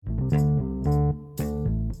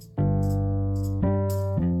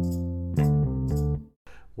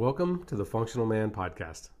Welcome to the Functional Man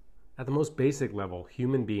Podcast. At the most basic level,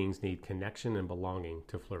 human beings need connection and belonging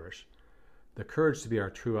to flourish. The courage to be our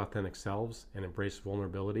true authentic selves and embrace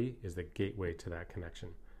vulnerability is the gateway to that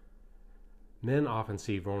connection. Men often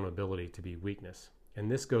see vulnerability to be weakness, and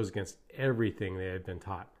this goes against everything they have been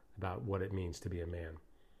taught about what it means to be a man.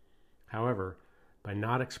 However, by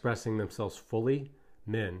not expressing themselves fully,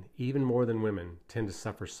 men, even more than women, tend to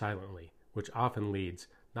suffer silently, which often leads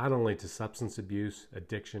not only to substance abuse,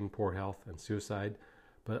 addiction, poor health, and suicide,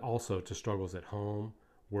 but also to struggles at home,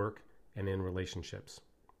 work, and in relationships.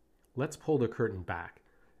 Let's pull the curtain back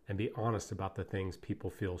and be honest about the things people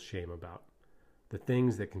feel shame about, the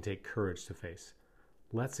things that can take courage to face.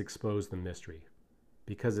 Let's expose the mystery,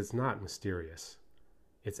 because it's not mysterious.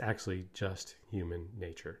 It's actually just human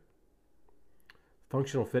nature.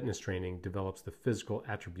 Functional fitness training develops the physical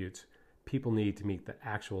attributes people need to meet the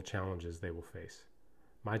actual challenges they will face.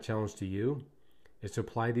 My challenge to you is to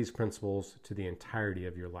apply these principles to the entirety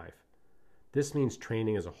of your life. This means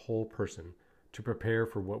training as a whole person to prepare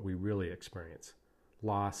for what we really experience: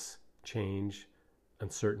 loss, change,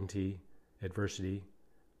 uncertainty, adversity,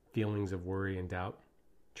 feelings of worry and doubt.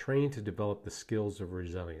 Train to develop the skills of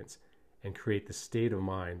resilience and create the state of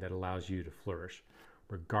mind that allows you to flourish,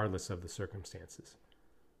 regardless of the circumstances,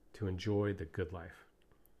 to enjoy the good life.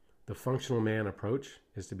 The functional man approach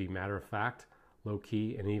is to be matter-of-fact,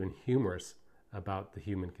 low-key, and even humorous about the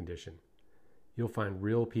human condition. You'll find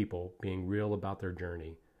real people being real about their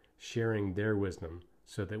journey, sharing their wisdom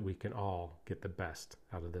so that we can all get the best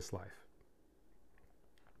out of this life.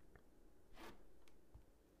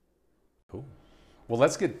 Cool. Well,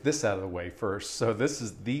 let's get this out of the way first. So this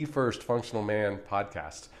is the first Functional Man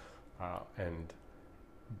podcast. And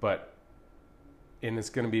it's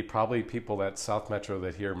going to be probably people at South Metro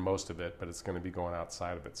that hear most of it, but it's going to be going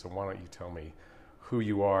outside of it. So why don't you tell me who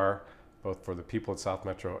you are, both for the people at South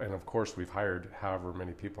Metro, and of course we've hired however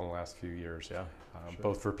many people in the last few years, sure.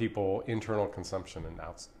 Both for people internal consumption and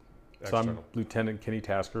external. So I'm Lieutenant Kenny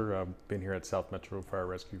Tasker. I've been here at South Metro Fire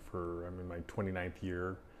Rescue for I'm in my 29th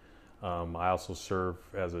year. I also serve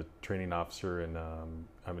as a training officer, and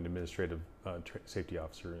I'm an administrative safety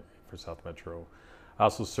officer for South Metro. I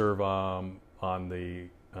also serve on the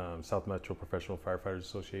South Metro Professional Firefighters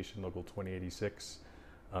Association, Local 2086,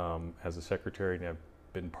 as a secretary, and I've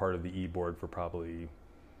been part of the E-Board for probably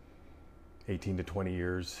 18 to 20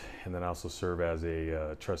 years, and then I also serve as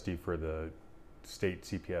a trustee for the state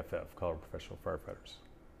CPFF, Colorado Professional Firefighters.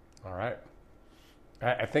 All right.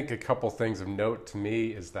 I think a couple things of note to me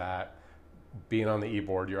is that being on the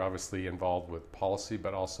E-Board, you're obviously involved with policy,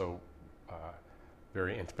 but also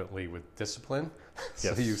very intimately with discipline. So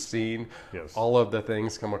Yes. you've seen Yes. all of the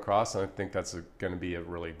things come across, and I think that's going to be a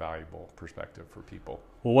really valuable perspective for people.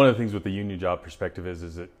 Well, one of the things with the union job perspective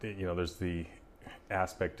is that, there's the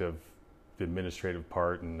aspect of the administrative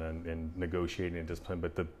part and negotiating and discipline,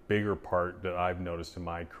 but the bigger part that I've noticed in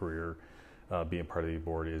my career being part of the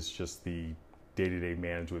board is just the day-to-day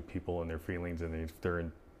management with people and their feelings, and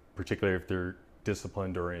particularly if they're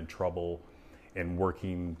disciplined or in trouble, and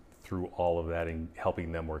working through all of that and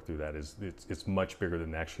helping them work through that it's much bigger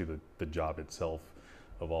than actually the job itself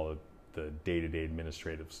of all the day-to-day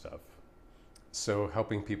administrative stuff. So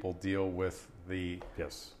helping people deal with the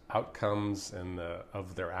Yes. outcomes and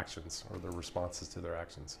of their actions, or their responses to their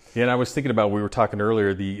actions. Yeah, and I was thinking about, we were talking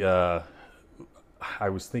earlier, I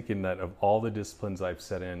was thinking that of all the disciplines I've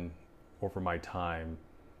set in over my time,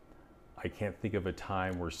 I can't think of a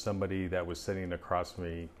time where somebody that was sitting across from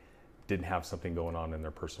me didn't have something going on in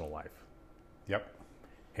their personal life. Yep.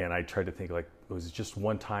 And I tried to think, like, it was just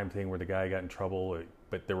one time thing where the guy got in trouble,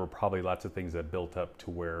 but there were probably lots of things that built up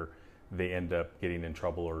to where they end up getting in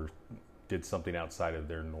trouble or did something outside of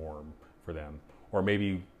their norm for them. Or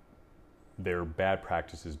maybe their bad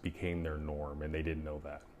practices became their norm and they didn't know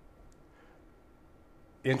that.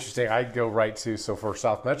 Interesting. I'd go right to, so for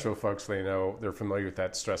South Metro folks, they're familiar with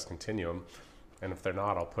that stress continuum. And if they're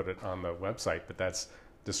not, I'll put it on the website, but that's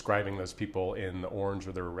describing those people in the orange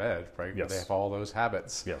or the red, right? Yes. They have all those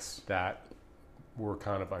habits Yes. that were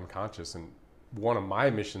kind of unconscious. And one of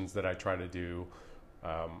my missions that I try to do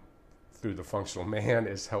through the Functional Man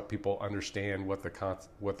is help people understand what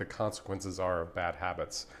the consequences are of bad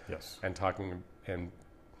habits. Yes. And talking and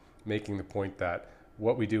making the point that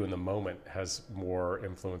what we do in the moment has more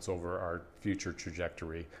influence over our future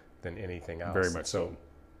trajectory than anything else. Very much so.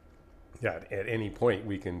 Yeah, at any point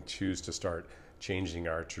we can choose to start changing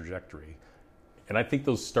our trajectory. And I think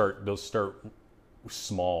those start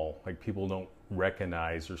small. Like, people don't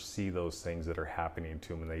recognize or see those things that are happening to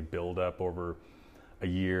them, and they build up over a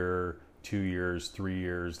year, 2 years, 3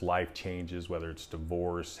 years, life changes, whether it's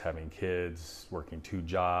divorce, having kids, working 2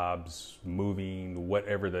 jobs, moving,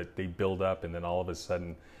 whatever that they build up. And then all of a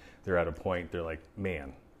sudden they're at a point, they're like,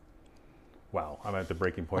 man, wow, I'm at the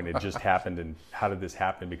breaking point. It just happened. And how did this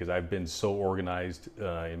happen? Because I've been so organized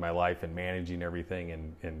in my life and managing everything,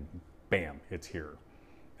 and bam, it's here.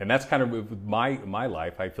 And that's kind of with my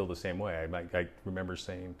life. I feel the same way. I remember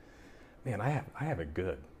saying, man, I have it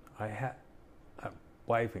good. I have a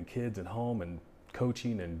wife and kids and home and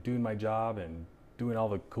coaching and doing my job and doing all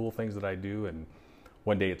the cool things that I do. And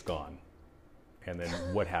one day it's gone. And then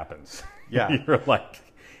what happens? Yeah. You're like,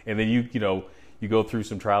 and then you go through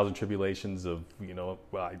some trials and tribulations of,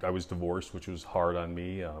 well, I was divorced, which was hard on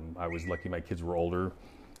me. I was lucky my kids were older.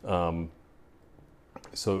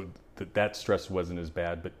 So that stress wasn't as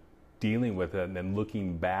bad, but dealing with it and then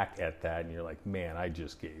looking back at that, and you're like, man, I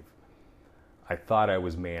just gave. I thought I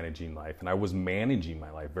was managing life, and I was managing my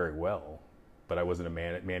life very well, but I wasn't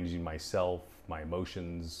managing myself, my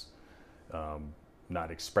emotions, not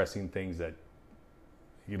expressing things that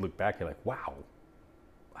you look back, you're like, wow,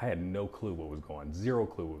 I had no clue what was going on, zero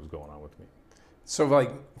clue what was going on with me. So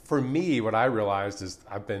like for me, what I realized is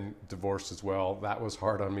I've been divorced as well. That was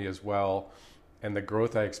hard on me as well. And the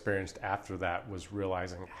growth I experienced after that was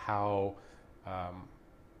realizing how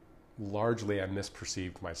largely I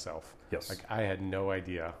misperceived myself. Yes. Like I had no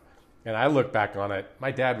idea. And I look back on it, my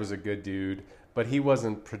dad was a good dude, but he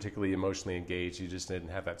wasn't particularly emotionally engaged. He just didn't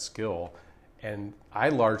have that skill. And I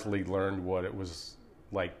largely learned what it was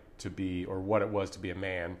like to be, or what it was to be a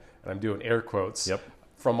man. And I'm doing air quotes. Yep.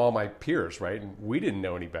 From all my peers, right? And we didn't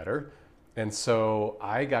know any better. And so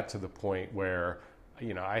I got to the point where,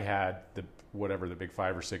 I had the big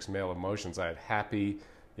 5 or 6 male emotions. I had happy,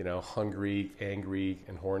 hungry, angry,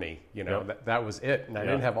 and horny. Yep. That was it. And I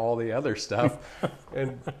didn't have all the other stuff.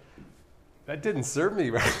 And that didn't serve me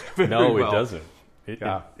very No, well. it doesn't.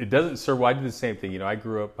 It doesn't serve. Well, I did the same thing. I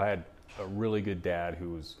grew up, I had a really good dad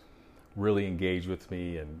who was really engaged with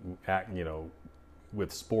me and,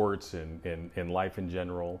 with sports and life in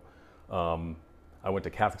general. I went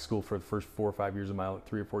to Catholic school for the first 3 or 4 years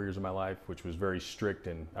of my life, which was very strict,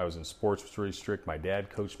 and I was in sports, which was really strict. My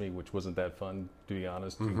dad coached me, which wasn't that fun, to be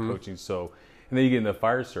honest, coaching. So, and then you get in the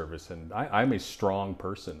fire service, and I'm a strong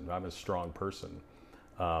person.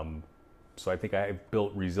 So I think I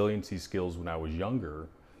built resiliency skills when I was younger,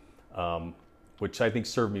 which I think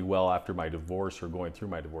served me well after my divorce, or going through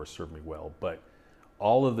my divorce served me well. But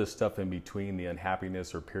all of this stuff in between, the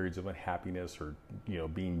unhappiness or periods of unhappiness, or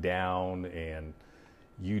being down, and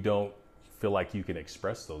you don't feel like you can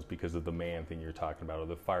express those because of the man thing you're talking about, or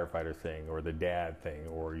the firefighter thing, or the dad thing,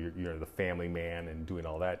 or you're the family man and doing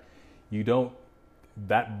all that.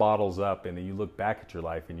 That bottles up, and then you look back at your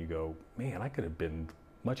life and you go, man, I could have been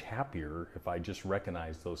much happier if I just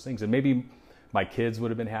recognized those things. And maybe my kids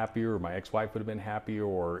would have been happier, or my ex-wife would have been happier,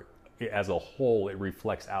 or as a whole, it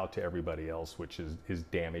reflects out to everybody else, which is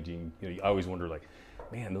damaging. I always wonder, like,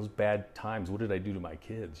 man, those bad times, what did I do to my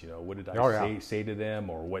kids? What did I say to them,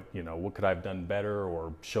 or what could I have done better,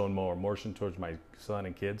 or shown more emotion towards my son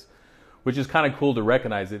and kids? Which is kind of cool to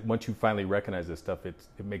recognize it. Once you finally recognize this stuff, it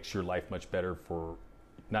makes your life much better for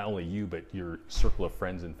not only you, but your circle of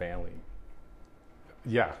friends and family.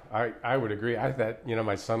 Yeah, I would agree.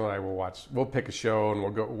 My son and I we'll pick a show and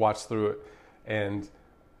we'll go watch through it, and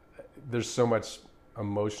there's so much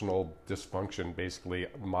emotional dysfunction basically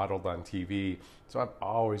modeled on TV. So I'm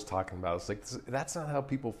always talking about, it's like, that's not how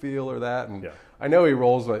people feel, or that. And I know he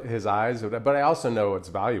rolls his eyes, but I also know it's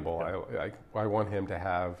valuable. Yeah. I want him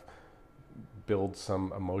to build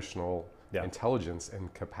some emotional intelligence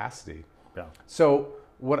and capacity. Yeah. So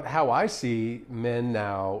how I see men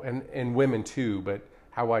now, and women too, but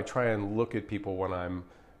how I try and look at people when I'm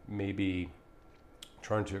maybe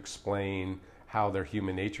trying to explain how their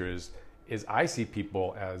human nature is I see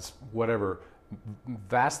people as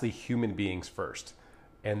vastly human beings first,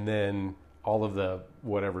 and then all of the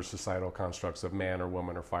whatever societal constructs of man or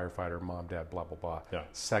woman or firefighter, mom, dad, blah, blah, blah. Yeah.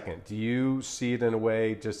 Second, do you see it in a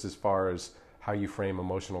way just as far as how you frame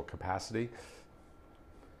emotional capacity?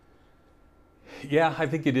 Yeah, I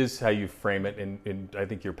think it is how you frame it, and I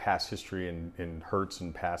think your past history and hurts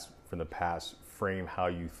and from the past frame how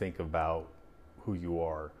you think about who you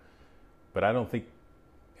are. But I don't think,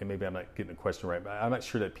 and maybe I'm not getting the question right, but I'm not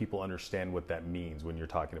sure that people understand what that means when you're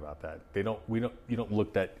talking about that. You don't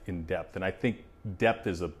look that in depth, and I think depth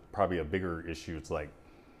is probably a bigger issue. It's like,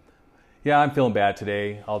 yeah, I'm feeling bad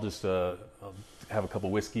today. I'll just I'll have a couple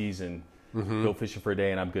whiskeys and go fishing for a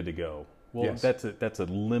day, and I'm good to go. Well, yes. That's a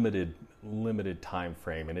limited time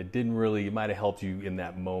frame, and it might have helped you in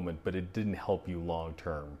that moment, but it didn't help you long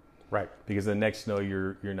term. Right. Because the next you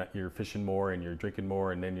know you're fishing more and you're drinking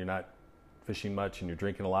more, and then you're not fishing much and you're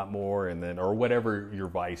drinking a lot more, and then or whatever your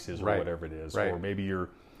vice is or Right. whatever it is, Right. or maybe you're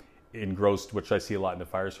engrossed, which I see a lot in the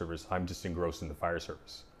fire service. I'm just engrossed in the fire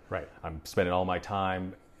service. Right. I'm spending all my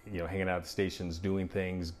time, you know, hanging out at the stations, doing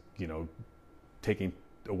things, you know, taking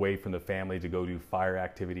away from the family to go do fire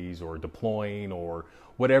activities or deploying or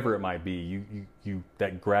whatever it might be. You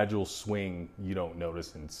that gradual swing you don't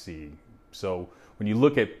notice and see. So when you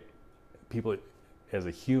look at people as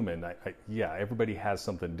a human, yeah, everybody has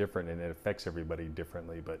something different and it affects everybody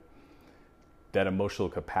differently, but that emotional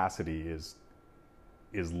capacity is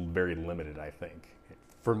very limited, I think.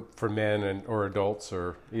 For men or adults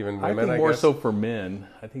or even women, I think I more guess. so for men.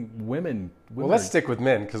 I think women Well, let's stick with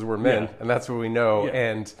men because we're men, Yeah. and that's what we know.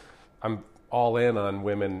 Yeah. And I'm all in on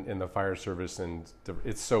women in the fire service, and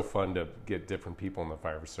it's so fun to get different people in the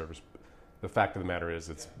fire service. The fact of the matter is,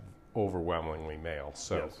 it's overwhelmingly male.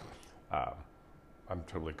 So Yes. I'm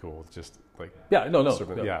totally cool with just like no.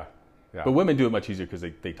 yeah. But women do it much easier because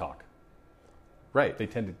they talk. Right. They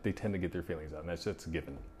tend to get their feelings out, and that's a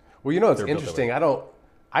given. Well, you know, it's They're built that interesting.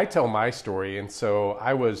 I tell my story, and so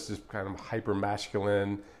I was just kind of hyper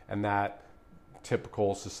masculine and that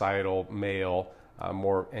typical societal male,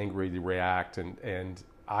 more angry to react. And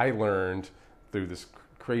I learned through this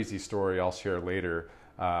crazy story I'll share later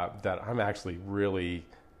that I'm actually really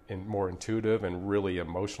more intuitive and really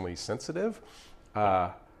emotionally sensitive.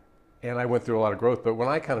 And I went through a lot of growth. But when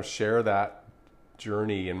I kind of share that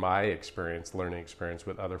journey in my experience, learning experience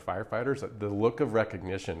with other firefighters, the look of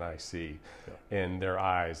recognition I see in their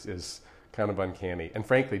eyes is kind of uncanny and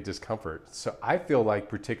frankly discomfort. So I feel like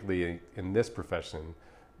particularly in this profession,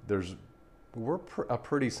 we're a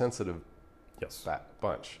pretty sensitive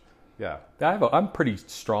bunch. Yeah. I'm a pretty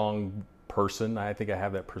strong person. I think I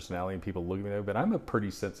have that personality and people look at me, but I'm a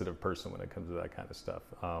pretty sensitive person when it comes to that kind of stuff.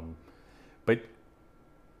 But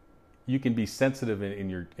you can be sensitive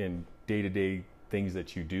in day-to-day things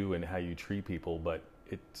that you do and how you treat people, but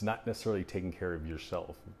it's not necessarily taking care of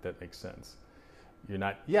yourself, if that makes sense. You're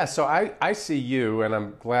not. Yeah, so I see you, and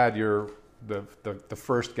I'm glad you're the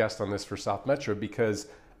first guest on this for South Metro, because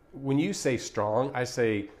when you say strong, I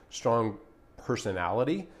say strong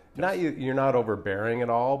personality. Not you're not overbearing at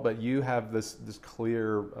all, but you have this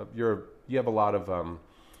clear. You have a lot of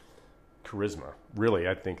charisma, really,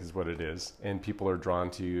 I think is what it is, and people are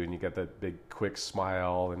drawn to you, and you get that big, quick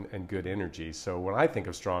smile and good energy. So when I think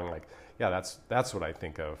of strong, like, yeah, that's what I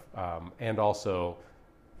think of. And also,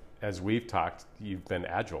 as we've talked, you've been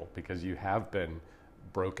agile because you have been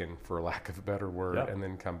broken, for lack of a better word, and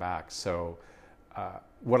then come back. So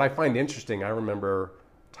what I find interesting, I remember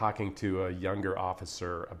talking to a younger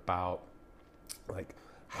officer about like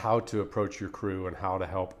how to approach your crew and how to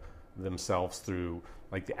help themselves through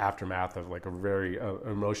like the aftermath of like a very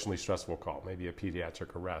emotionally stressful call, maybe a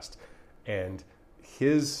pediatric arrest. And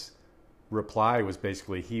his reply was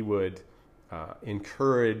basically he would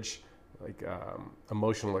encourage like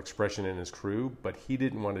emotional expression in his crew, but he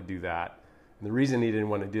didn't want to do that. And the reason he didn't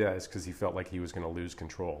want to do that is because he felt like he was going to lose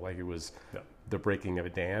control, like it was the breaking of a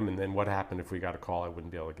dam. And then what happened if we got a call? I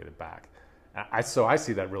wouldn't be able to get it back. So I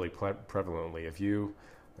see that really prevalently. If you,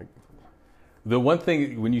 like, the one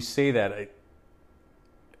thing when you say that,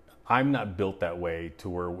 I'm not built that way to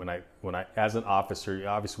where when I as an officer,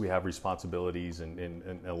 obviously we have responsibilities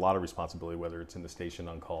and a lot of responsibility, whether it's in the station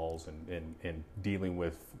on calls and dealing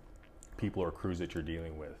with people or crews that you're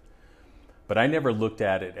dealing with. But I never looked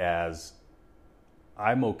at it as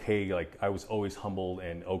I'm okay. Like I was always humbled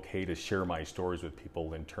and okay to share my stories with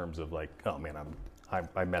people in terms of like, oh man,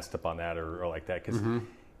 I messed up on that or like that. Because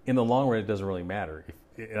in the long run, it doesn't really matter.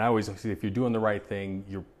 And I always say, if you're doing the right thing,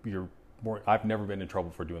 you're more. I've never been in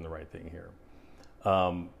trouble for doing the right thing here.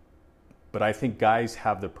 But I think guys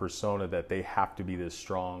have the persona that they have to be this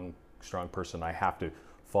strong person. I have to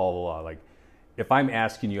follow the law. Like if I'm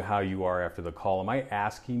asking you how you are after the call, am I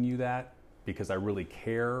asking you that because I really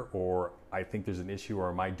care, or I think there's an issue, or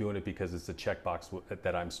am I doing it because it's a checkbox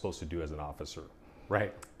that I'm supposed to do as an officer?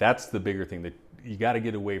 right. That's the bigger thing, that you got to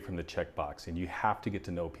get away from the checkbox and you have to get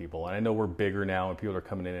to know people. And I know we're bigger now and people are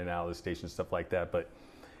coming in and out of the station, stuff like that, but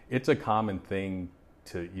it's a common thing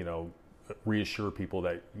to, reassure people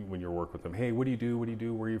that when you're working with them, hey, what do you do?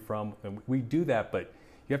 Where are you from? And we do that, but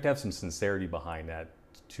you have to have some sincerity behind that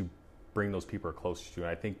to bring those people closer to you.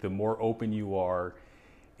 And I think the more open you are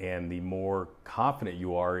and the more confident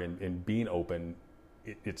you are in being open,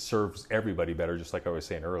 it serves everybody better, just like I was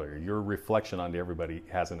saying earlier. Your reflection onto everybody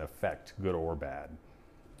has an effect, good or bad.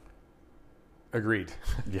 Agreed.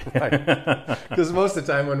 Because most of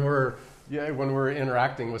the time when we're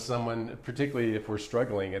interacting with someone, particularly if we're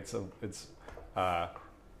struggling, it's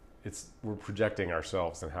we're projecting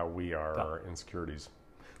ourselves and how we are, our insecurities.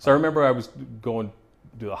 So I remember I was going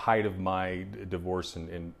to the height of my divorce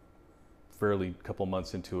and fairly a couple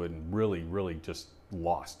months into it, and really, really just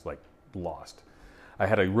lost. I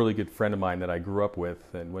had a really good friend of mine that I grew up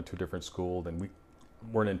with and went to a different school, and we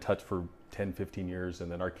weren't in touch for 10, 15 years,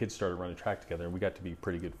 and then our kids started running track together, and we got to be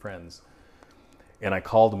pretty good friends. And I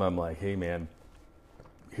called him, I'm like, hey man,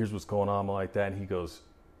 here's what's going on like that, and he goes,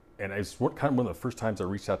 and it's kind of one of the first times I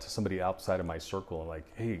reached out to somebody outside of my circle, and like,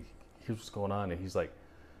 hey, here's what's going on, and he's like,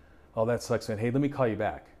 oh, that sucks, man, hey, let me call you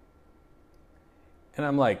back. And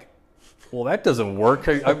I'm like, well, that doesn't work.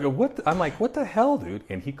 I'm like, what the hell, dude?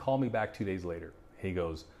 And he called me back 2 days later. He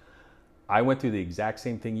goes, I went through the exact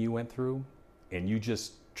same thing you went through, and you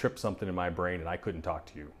just tripped something in my brain, and I couldn't talk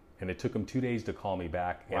to you. And it took him 2 days to call me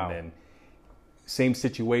back. Wow. And then same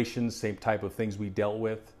situations, same type of things we dealt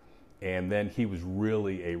with. And then he was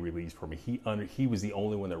really a release for me. He was the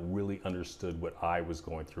only one that really understood what I was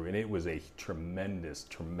going through. And it was a tremendous,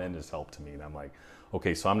 tremendous help to me. And I'm like,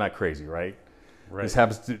 okay, so I'm not crazy, right? Right. This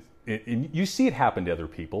happens to, and you see it happen to other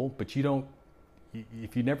people, but you don't,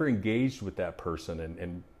 if you never engaged with that person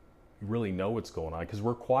and you really know what's going on, because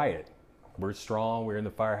we're quiet, we're strong, we're in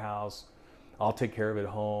the firehouse, I'll take care of it at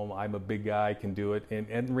home, I'm a big guy, I can do it. And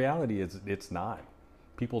in reality, it's not.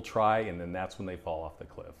 People try, and then that's when they fall off the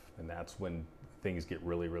cliff. And that's when things get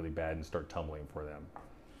really, really bad and start tumbling for them.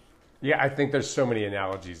 Yeah, I think there's so many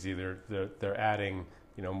analogies. Either they're adding,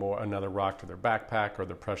 another rock to their backpack, or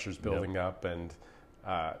the pressure's building up, and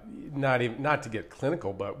not to get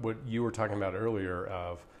clinical, but what you were talking about earlier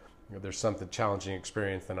of, there's something challenging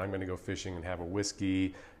experience, then I'm going to go fishing and have a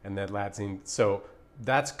whiskey, and then so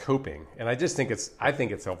that's coping. And I think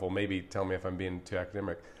it's helpful. Maybe tell me if I'm being too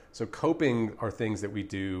academic. So coping are things that we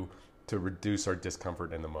do to reduce our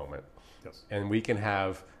discomfort in the moment. Yes. And we can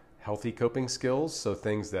have healthy coping skills, so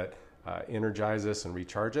things that energize us and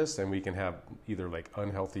recharge us, and we can have either like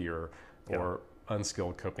unhealthy or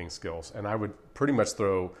unskilled coping skills. And I would pretty much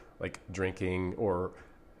throw like drinking or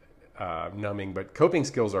numbing, but coping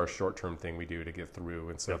skills are a short-term thing we do to get through,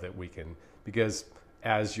 and so that we can, because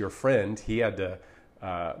as your friend, he had to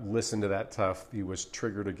listen to that tough, he was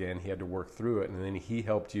triggered again, he had to work through it, and then he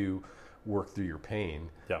helped you work through your pain.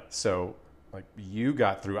 Yeah. So like you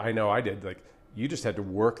got through, I know I did, like you just had to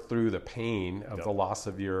work through the pain of the loss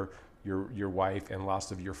of your wife and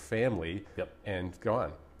loss of your family, and go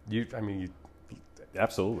on. You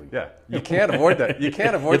absolutely. Yeah. You can't avoid that. You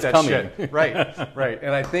can't avoid that coming. shit. Right.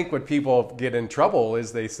 And I think what people get in trouble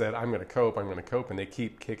is they said, I'm going to cope, and they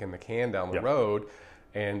keep kicking the can down the road,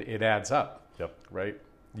 and it adds up. Yep. Right.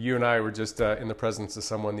 You and I were just in the presence of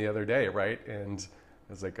someone the other day, right? And it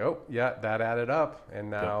was like, oh yeah, that added up, and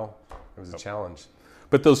now it was a challenge.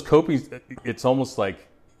 But those coping, it's almost like,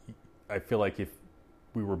 I feel like if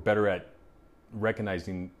we were better at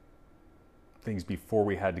recognizing things before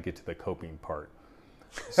we had to get to the coping part.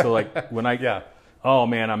 So like when oh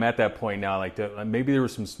man, I'm at that point now, like maybe there were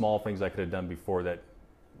some small things I could have done before that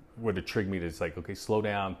would have triggered me to, it's like, okay, slow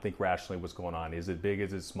down, think rationally, what's going on? Is it big?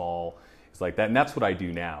 Is it small? It's like that. And that's what I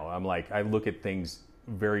do now. I'm like, I look at things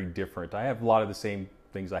very different. I have a lot of the same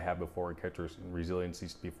things I had before and character and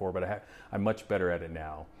resiliencies before, but I'm much better at it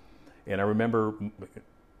now. And I remember.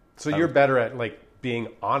 So you're better at like being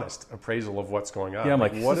honest appraisal of what's going on. Yeah, I'm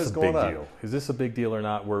like, what is going on? Deal? Is this a big deal or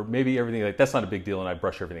not? Where maybe everything, like, that's not a big deal, and I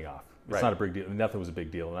brush everything off. It's not a big deal. Nothing was a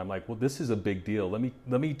big deal. And I'm like, well, this is a big deal. Let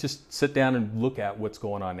me just sit down and look at what's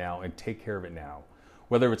going on now and take care of it now.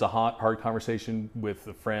 Whether it's a hard conversation with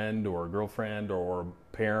a friend or a girlfriend or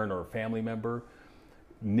a parent or a family member,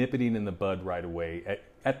 nip it in the bud right away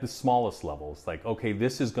at the smallest levels. Like, okay,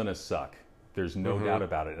 this is going to suck. There's no doubt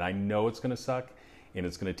about it. And I know it's going to suck, and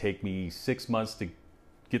it's going to take me 6 months to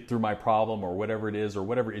get through my problem or whatever it is or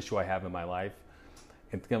whatever issue I have in my life.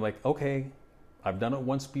 And I'm like, okay, I've done it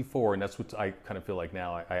once before, and that's what I kind of feel like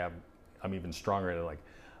now. I'm even stronger at it. Like,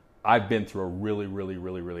 I've been through a really, really,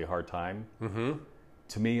 really, really hard time. Mm-hmm.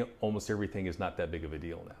 To me, almost everything is not that big of a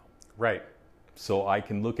deal now. Right. So I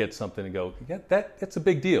can look at something and go, yeah, that's a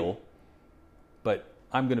big deal, but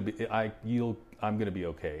I'm gonna be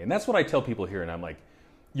okay. And that's what I tell people here. And I'm like,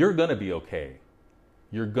 you're gonna be okay.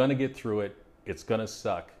 You're gonna get through it. It's gonna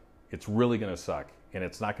suck. It's really gonna suck, and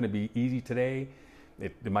it's not gonna be easy today.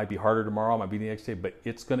 It might be harder tomorrow, it might be the next day, but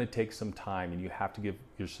it's going to take some time, and you have to give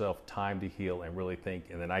yourself time to heal and really think.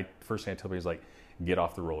 And then first thing I tell people is like, get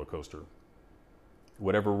off the roller coaster.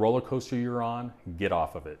 Whatever roller coaster you're on, get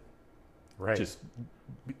off of it. Right.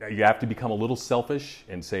 You have to become a little selfish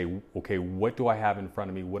and say, okay, what do I have in front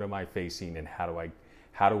of me? What am I facing? And how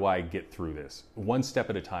do I get through this? One step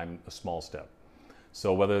at a time, a small step.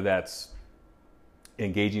 So whether that's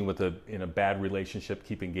engaging in a bad relationship,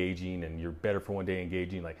 keep engaging, and you're better for one day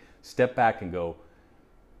engaging. Like, step back and go,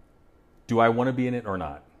 do I want to be in it or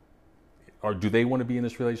not? Or do they want to be in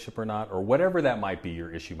this relationship or not? Or whatever that might be,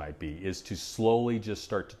 your issue might be, is to slowly just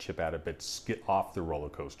start to chip out of it, get off the roller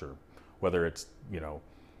coaster. Whether it's,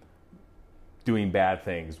 doing bad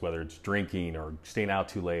things, whether it's drinking or staying out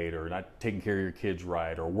too late or not taking care of your kids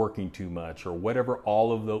right or working too much or whatever,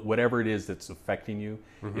 whatever it is that's affecting you,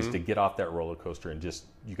 is to get off that roller coaster and just,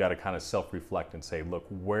 you got to kind of self-reflect and say, look,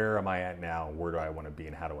 where am I at now? Where do I want to be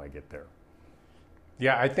and how do I get there?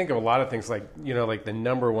 Yeah, I think of a lot of things like the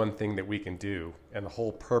number one thing that we can do, and the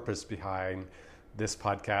whole purpose behind this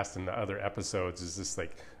podcast and the other episodes is this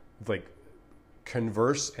like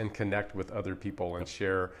converse and connect with other people and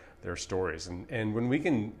share their stories. And when we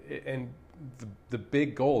can, and the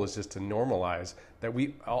big goal is just to normalize that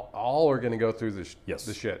we all are going to go through this,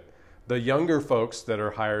 the shit. The younger folks that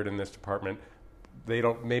are hired in this department,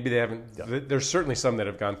 there's certainly some that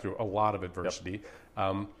have gone through a lot of adversity.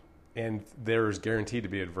 And there is guaranteed to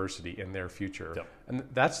be adversity in their future. And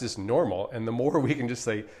that's just normal. And the more we can just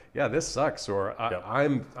say, yeah, this sucks, or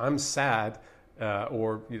I'm sad,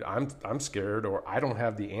 or I'm scared, or I don't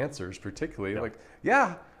have the answers particularly. Like,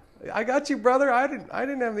 yeah, I got you, brother. I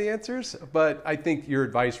didn't have the answers. But I think your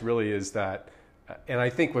advice really is that, and I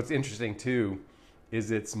think what's interesting too,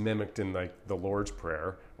 is it's mimicked in like the Lord's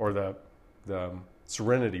Prayer or the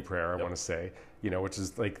Serenity Prayer, I want to say, which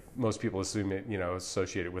is like most people assume it,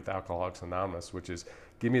 associated with Alcoholics Anonymous, which is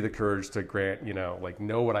give me the courage to grant,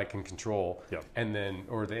 know what I can control. And then,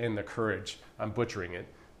 in the courage, I'm butchering it,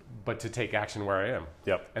 but to take action where I am.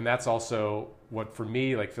 And that's also what, for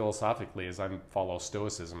me, like philosophically, is I follow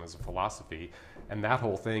Stoicism as a philosophy. And that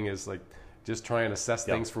whole thing is like just try and assess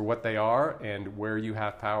things for what they are, and where you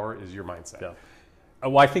have power is your mindset.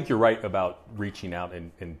 Well, I think you're right about reaching out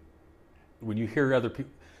and when you hear other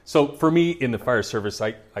people. So for me in the fire service,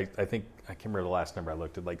 I think, I can't remember the last number I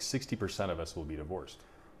looked at, like 60% of us will be divorced.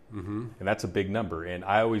 And that's a big number. And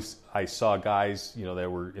I saw guys, that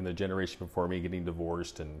were in the generation before me getting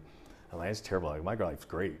divorced, and I'm like, it's terrible. Like, my life's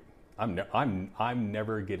great. I'm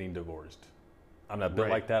never getting divorced. I'm not built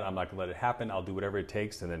like that. I'm not gonna let it happen. I'll do whatever it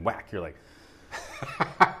takes. And then whack, you're like,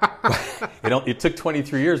 it took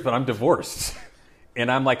 23 years, but I'm divorced.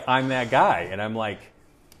 And I'm like, I'm that guy. And I'm like,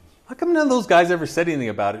 how come none of those guys ever said anything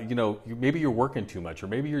about it? Maybe you're working too much, or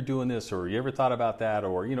maybe you're doing this, or you ever thought about that,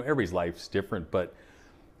 or, everybody's life's different. But,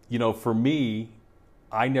 for me,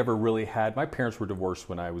 I never really had, my parents were divorced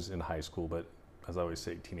when I was in high school, but as I always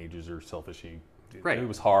say, teenagers are selfish. It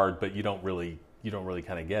was hard, but you don't really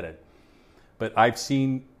kind of get it. But I've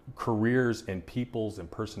seen careers and peoples and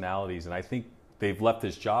personalities, and I think they've left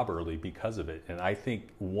this job early because of it. And I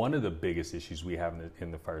think one of the biggest issues we have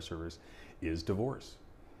in the fire service is divorce.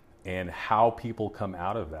 And how people come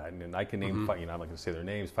out of that. And I can name, I'm not going to say their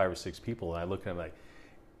names, 5 or 6 people, and I look at them like,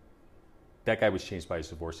 that guy was changed by his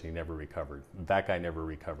divorce and he never recovered. That guy never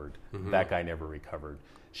recovered. That guy never recovered.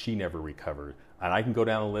 She never recovered. And I can go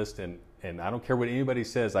down the list, and I don't care what anybody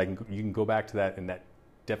says, you can go back to that, and that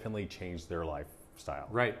definitely changed their lifestyle.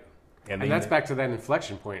 Right. And that's back to that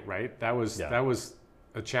inflection point, right? That was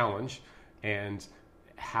a challenge, and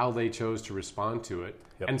how they chose to respond to it.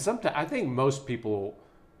 And sometimes, I think most people,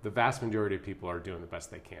 the vast majority of people, are doing the best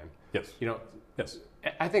they can. Yes.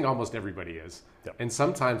 I think almost everybody is. And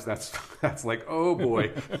sometimes that's like, oh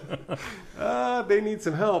boy, they need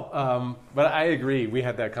some help. But I agree. We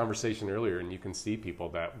had that conversation earlier, and you can see people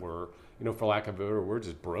that were, for lack of a better word,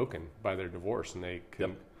 just broken by their divorce. And they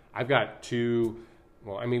can, I've got 2,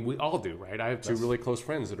 well, I mean, we all do, right? I have 2 really close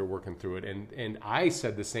friends that are working through it. And I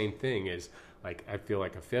said the same thing, is like, I feel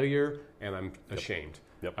like a failure and I'm ashamed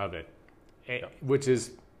of it, which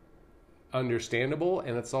is understandable.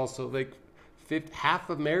 And it's also like half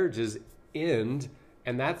of marriages end,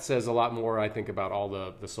 and that says a lot more, I think, about all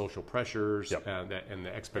the social pressures and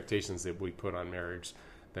the expectations that we put on marriage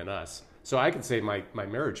than us. So I could say my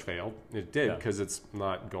marriage failed. It did, because it's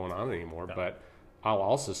not going on anymore. But I'll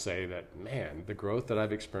also say that, man, the growth that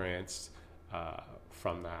I've experienced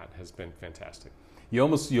from that has been fantastic. You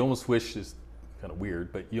almost wish, it's kind of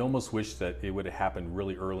weird, but you almost wish that it would have happened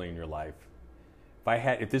really early in your life.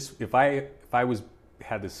 If I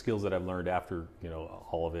had the skills that I've learned after,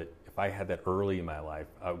 all of it, if I had that early in my life,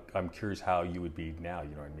 I'm curious how you would be now.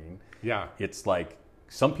 You know what I mean? Yeah. It's like,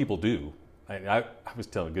 some people do. I was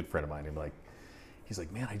telling a good friend of mine, he's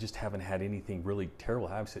like, man, I just haven't had anything really terrible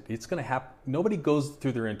happen. I said, it's going to happen. Nobody goes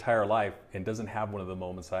through their entire life and doesn't have one of the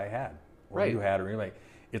moments I had, or you had, or anybody.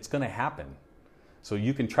 It's going to happen. So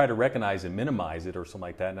you can try to recognize and minimize it or something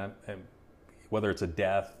like that. And whether it's a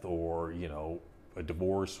death or, a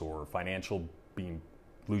divorce or financial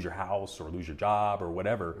lose your house or lose your job or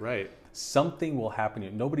whatever. Right. Something will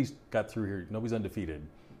happen. Nobody's got through here. Nobody's undefeated.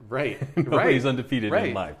 Right. Nobody's undefeated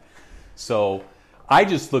in life. So I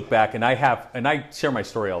just look back and I share my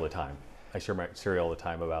story all the time. I share my story all the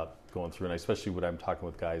time about going through, and especially when I'm talking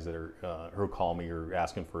with guys that are who call me or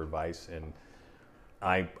asking for advice. And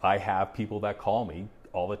I have people that call me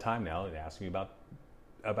all the time now and ask me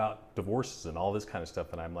about divorces and all this kind of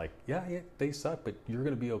stuff. And I'm like, yeah, they suck, but you're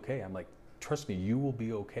going to be okay. I'm like, trust me, you will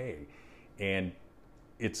be okay. And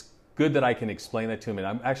it's good that I can explain that to them. And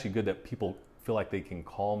I'm actually good that people feel like they can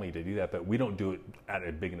call me to do that, but we don't do it at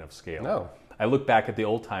a big enough scale. No. I look back at the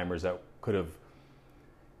old timers that could have,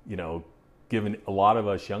 given a lot of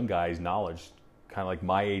us young guys knowledge, kind of like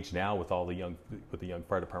my age now with the young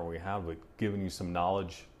fire department we have, but giving you some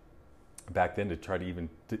knowledge back then to try to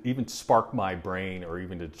even spark my brain, or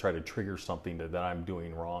even to try to trigger something that I'm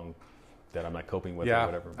doing wrong, that I'm not coping with, or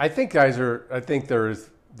whatever. I think there's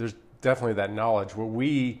definitely that knowledge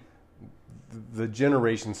where the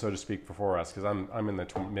generation, so to speak, before us, because I'm in the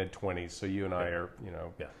mid-20s, so you and I are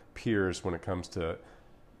peers when it comes to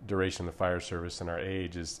duration of the fire service, and our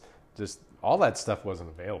age is just all that stuff wasn't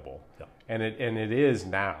available, and it is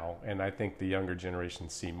now, and I think the younger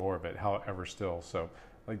generations see more of it. However, still, so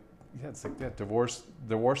it's like that divorce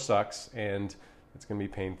sucks, and it's going to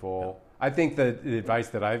be painful. I think that the advice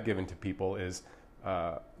that I've given to people is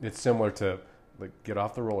it's similar to get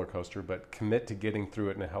off the roller coaster, but commit to getting through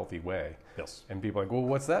it in a healthy way. Yes. And people are like, well,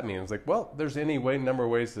 what's that mean? It's like, well, there's number of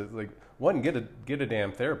ways to one, get a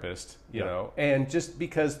damn therapist, you know, and just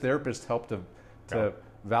because therapists help to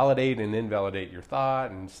validate and invalidate your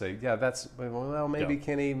thought and say, yeah, that's, well, maybe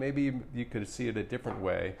Kenny, maybe you could see it a different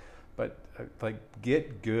way, but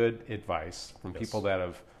get good advice from people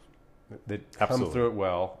that come through it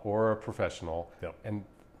well, or a professional, and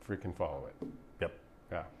freaking follow it. Yep.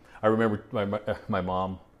 Yeah. I remember my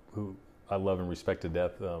mom, who I love and respect to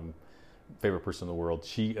death, favorite person in the world.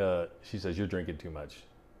 She says, "You're drinking too much."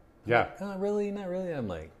 Yeah. Like, really? Not really. I'm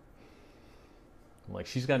like,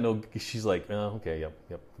 she's got no. She's like, oh, okay, yep,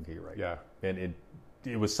 okay, you're right. Yeah. And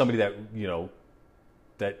it was somebody that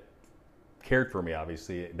that cared for me,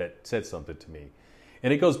 obviously, that said something to me.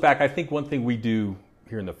 And it goes back. I think one thing we do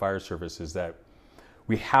here in the fire service is that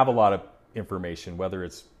we have a lot of information, whether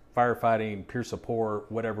it's firefighting, peer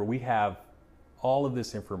support, whatever. We have all of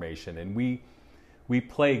this information, and we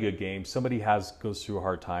play a good game. Somebody goes through a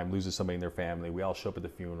hard time, loses somebody in their family. We all show up at the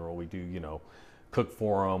funeral. We do, cook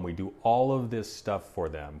for them. We do all of this stuff for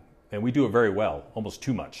them, and we do it very well, almost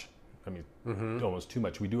too much. I mean, almost too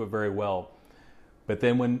much. We do it very well. But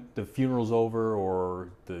then when the funeral's over or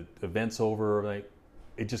the event's over,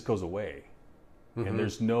 it just goes away. And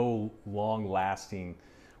there's no long-lasting.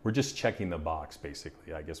 We're just checking the box,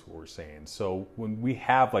 basically, I guess what we're saying. So when we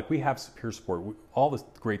have peer support, all the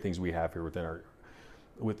great things we have here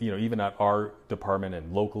even at our department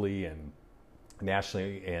and locally and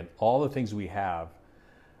nationally, and all the things we have,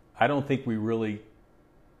 I don't think we really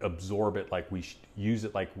absorb it like we use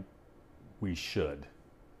it like we should.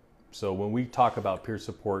 So when we talk about peer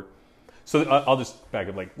support, so I'll just back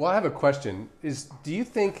up. Well, I have a question. Do you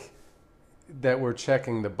think that we're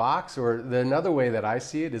checking the box, or another way that I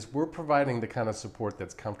see it is we're providing the kind of support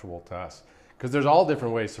that's comfortable to us? Because there's all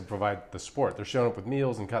different ways to provide the support. They're showing up with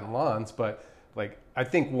meals and cutting lawns, but I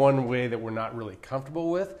think one way that we're not really comfortable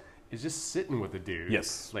with is just sitting with a dude.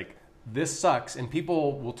 Yes. This sucks, and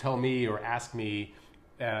people will tell me or ask me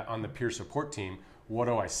on the peer support team, what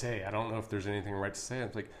do I say? I don't know if there's anything right to say.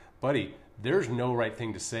 I'm like, buddy, there's no right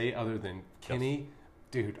thing to say other than, Kenny,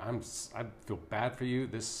 dude, I feel bad for you.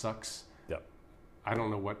 This sucks. Yep. I don't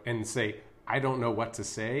know what to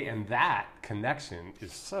say, and that connection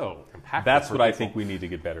is so impactful. That's what I think we need to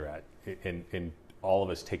get better at, in all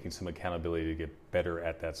of us taking some accountability to get better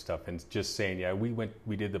at that stuff, and just saying, yeah,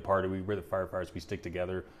 we did the party, we're the firefighters, we stick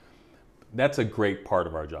together. That's a great part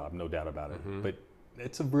of our job, no doubt about it. But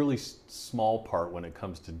it's a really small part when it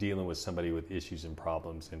comes to dealing with somebody with issues and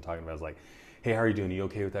problems and talking about hey, how are you doing? Are you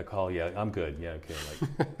okay with that call? Yeah, I'm good. Yeah,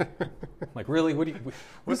 okay. Really? What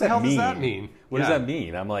does the hell that mean? Does that mean? What does that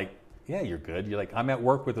mean? I'm like, yeah, you're good. You're like, I'm at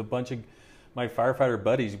work with a bunch of my firefighter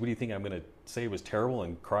buddies. What do you think I'm going to say it was terrible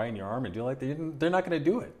and cry in your arm and do they're not going to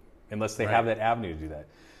do it unless they have that avenue to do that.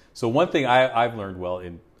 So one thing I've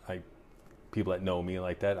learned people that know me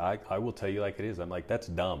like that, I will tell you like it is. I'm like, that's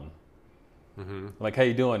dumb. I'm like, how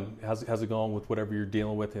you doing? How's it going with whatever you're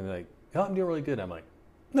dealing with? And they're like, oh, I'm doing really good. I'm like,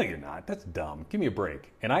 no, you're not. That's dumb. Give me a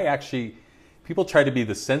break. And people try to be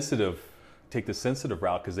take the sensitive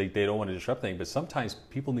route because they don't want to disrupt anything. But sometimes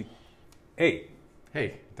people need, hey,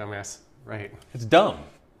 dumbass. Right. It's dumb.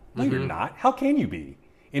 No, you're not. How can you be?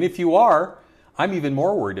 And if you are, I'm even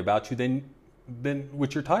more worried about you than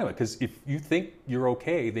what you're talking about. Because if you think you're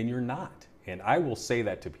okay, then you're not. And I will say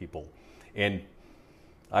that to people. And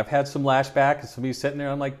I've had some lashback, and somebody's sitting there,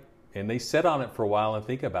 I'm like, and they sit on it for a while and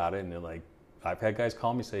think about it, and they're like, I've had guys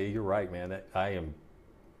call me say, "You're right, man.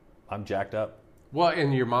 I'm jacked up." Well,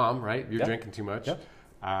 and your mom, right? You're Yep. drinking too much. Yep.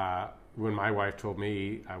 When my wife told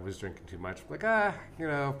me I was drinking too much, I'm like,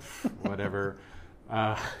 whatever.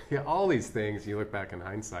 Yeah, all these things you look back in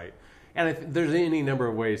hindsight, and if there's any number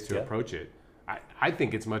of ways to approach it. I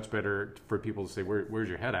think it's much better for people to say, where's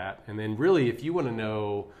your head at? And then really, if you want to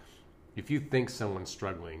know, if you think someone's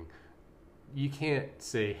struggling, you can't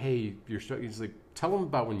say, hey, you're struggling. It's like, tell them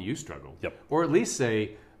about when you struggled. Yep. Or at least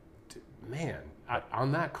say, man,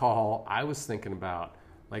 on that call, I was thinking about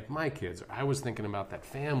like my kids, or I was thinking about that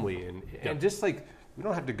family. And just like, we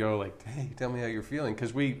don't have to go like, hey, tell me how you're feeling.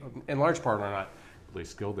 Because we, in large part, are not really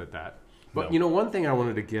skilled at that. But, one thing I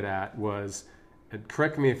wanted to get at was, and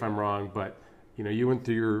correct me if I'm wrong, but, you went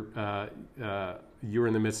through you were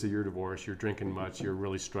in the midst of your divorce, you're drinking much, you're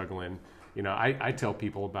really struggling. I tell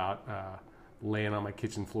people about laying on my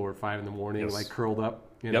kitchen floor at 5 a.m, like curled up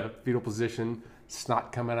in a fetal position,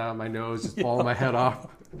 snot coming out of my nose, just blowing my head off.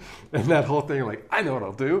 And that whole thing, like, I know what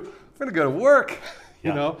I'll do. I'm going to go to work,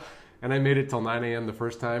 you know? And I made it till 9 a.m. the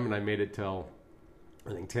first time, and I made it till,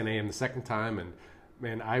 I think, 10 a.m. the second time. And,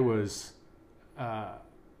 man, I was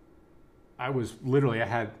literally, I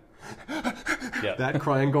had that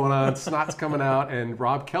crying going on, snot's coming out, and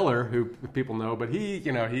Rob Keller, who people know, but he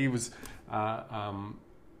was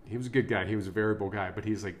a good guy. He was a variable guy, but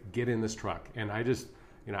he's like, get in this truck. And I just,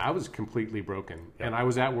 I was completely broken. And I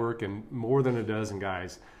was at work, and more than a dozen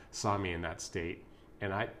guys saw me in that state.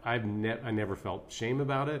 And I never felt shame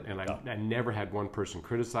about it, and I never had one person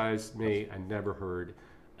criticize me. I never heard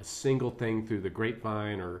a single thing through the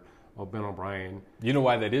grapevine or Ben O'Brien. You know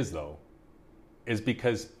why that is, though? Is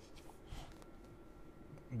because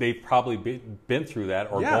they've probably been through that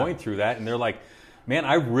or going through that, and they're like, man,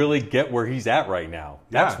 I really get where he's at right now.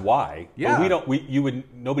 That's why. Yeah. But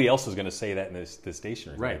nobody else is going to say that in this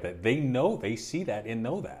station. Right. That they know, they see that and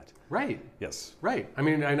know that. Right. Yes. Right. I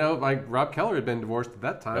mean, I know like Rob Keller had been divorced at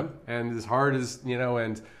that time, and as hard as,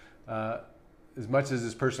 and as much as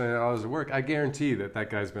his personality is at work, I guarantee that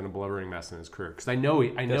guy's been a blubbering mess in his career, because I know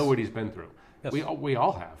what he's been through. Yes. We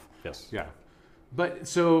all have. Yes. Yeah. But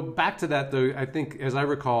so back to that, though, I think, as I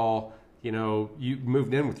recall, you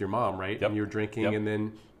moved in with your mom, right? Yep. And you were drinking. And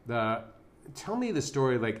then tell me the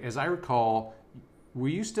story, like, as I recall, were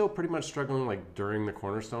you still pretty much struggling, like, during the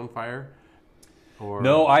Cornerstone fire? Or...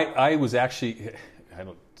 No, I was actually,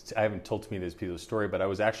 I haven't told to me this piece of the story, but I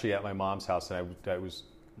was actually at my mom's house, and I was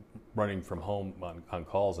running from home on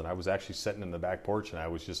calls, and I was actually sitting in the back porch, and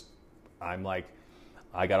I'm like,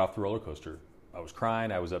 I got off the roller coaster. I was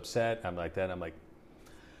crying. I was upset. I'm like that. I'm like,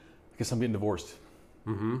 I guess I'm getting divorced.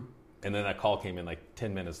 Mm-hmm. And then that call came in like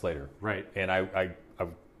 10 minutes later. Right. And I was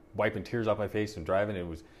wiping tears off my face and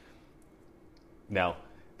driving. Now,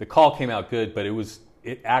 the call came out good, but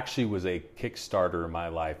it actually was a Kickstarter in my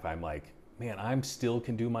life. I'm like, man, I'm still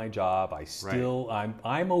can do my job.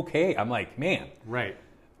 I'm okay. I'm like, man. Right.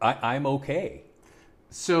 I'm okay.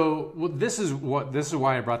 So this is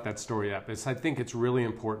why I brought that story up. I think it's really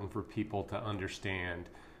important for people to understand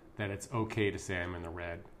that it's okay to say I'm in the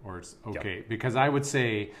red, or it's okay. Because I would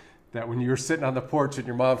say that when you were sitting on the porch at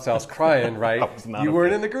your mom's house crying, right, you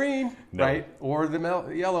weren't in the green, right, or the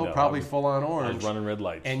yellow, probably full on orange. I was running red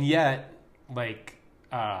lights. And yet, like,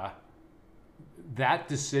 that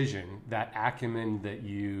decision, that acumen that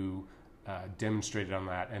you demonstrated on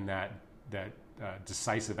that, and that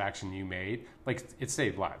decisive action you made, like, it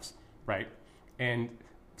saved lives, right? And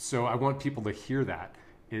so I want people to hear that,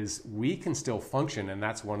 is we can still function, and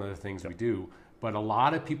that's one of the things we do. But a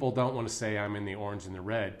lot of people don't want to say I'm in the orange and the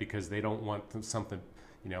red, because they don't want something,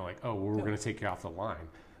 like, oh, well, we're going to take you off the line.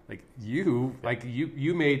 Like you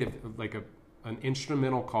made like an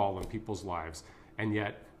instrumental call in people's lives, and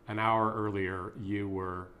yet an hour earlier you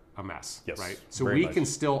were a mess, right? So we can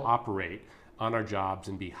still operate on our jobs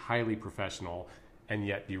and be highly professional, and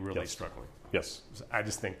yet be really struggling. Yes. I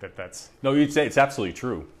just think that's... No, you'd say it's absolutely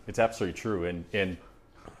true. It's absolutely true. And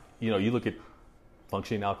you look at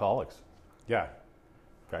functioning alcoholics. Yeah.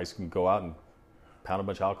 Guys can go out and pound a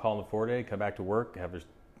bunch of alcohol in the 4-day, come back to work, have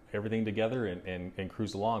everything together, and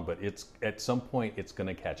cruise along. But it's at some point it's going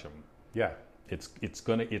to catch them. Yeah.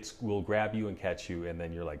 It will grab you and catch you, and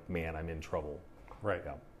then you're like, man, I'm in trouble. Right.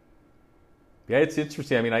 Yeah. Yeah, it's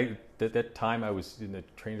interesting. I mean, that time I was in the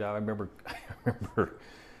training job, I remember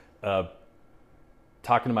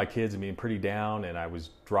talking to my kids and being pretty down, and I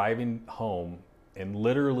was driving home, and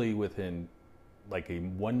literally within like a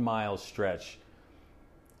 1 mile stretch,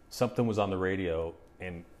 something was on the radio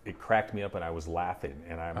and it cracked me up and I was laughing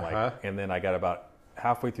and I'm like, and then I got about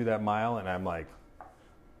halfway through that mile and I'm like,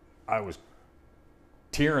 I was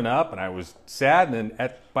tearing up and I was sad. And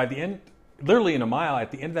then by the end, literally in a mile,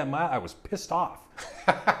 at the end of that mile, I was pissed off.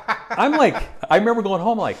 I'm like, I remember going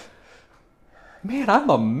home like, man, I'm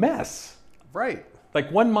a mess. Right.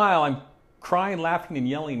 Like 1 mile, I'm crying, laughing, and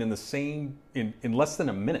yelling in less than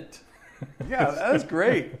a minute. Yeah, that's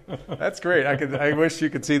great. That's great. I wish you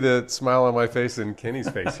could see the smile on my face and Kenny's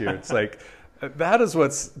face here. It's like, that is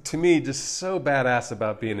what's, to me, just so badass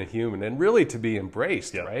about being a human and really to be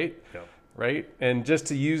embraced, right? Yep. Right? And just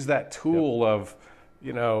to use that tool of,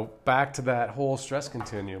 back to that whole stress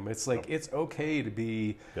continuum. It's like, it's okay to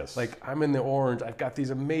be like, I'm in the orange. I've got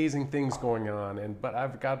these amazing things going on, but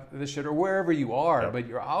I've got this shit, or wherever you are, but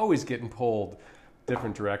you're always getting pulled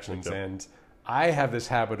different directions. And I have this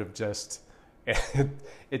habit of just,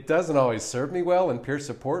 it doesn't always serve me well in peer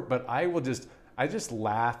support, but I just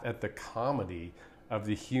laugh at the comedy of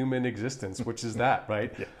the human existence, which is that,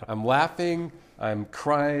 right? I'm laughing, I'm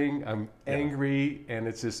crying, I'm angry, and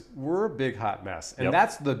it's just, we're a big hot mess. And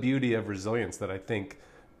that's the beauty of resilience that I think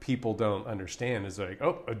people don't understand, is like,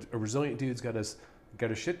 oh, a resilient dude's got his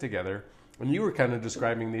shit together. And you were kind of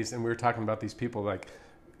describing these, and we were talking about these people like,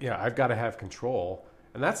 I've got to have control.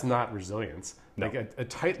 And that's not resilience. Like a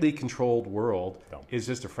tightly controlled world is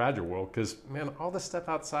just a fragile world, because, man, all the stuff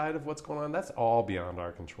outside of what's going on, that's all beyond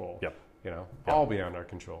our control. All beyond our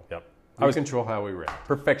control. I was control how we react.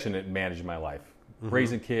 Perfection at managing my life.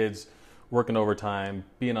 Raising kids, working overtime,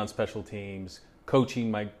 being on special teams,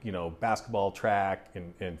 coaching my basketball, track,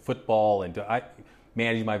 and football, and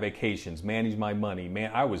managing my vacations, manage my money.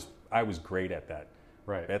 Man, I was great at that.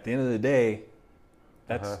 Right. At the end of the day,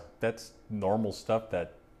 that's normal stuff.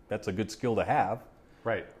 That's a good skill to have.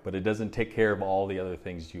 Right. But it doesn't take care of all the other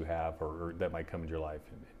things you have or that might come into your life.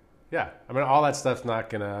 Yeah. I mean, all that stuff's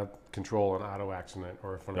not going to control an auto accident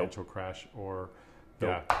or a financial crash or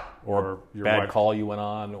or your bad call you went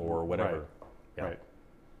on or whatever. Right.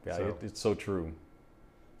 Yeah, so. It's so true.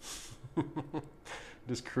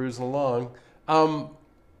 Just cruising along.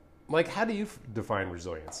 Like, how do you define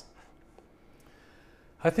resilience?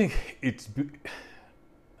 I think I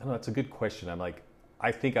don't know, that's a good question.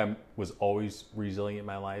 I think I was always resilient in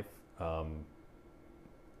my life. And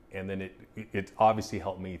then it obviously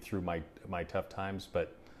helped me through my tough times,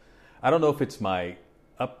 but I don't know if it's my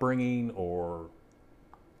upbringing or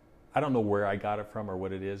I don't know where I got it from or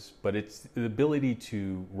what it is, but it's the ability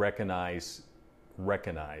to recognize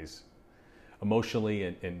emotionally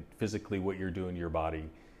and physically what you're doing to your body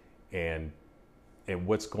and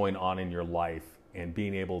what's going on in your life, and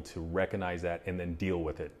being able to recognize that and then deal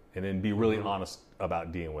with it, and then be really honest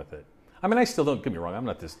about dealing with it. I mean, I still, don't get me wrong, I'm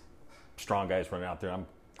not this strong guy running out there.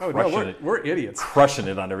 We're idiots. Crushing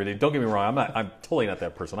it on everything. Don't get me wrong, I'm totally not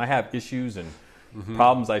that person. I have issues and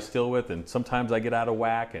problems I still with, and sometimes I get out of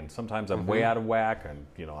whack, and sometimes I'm way out of whack, and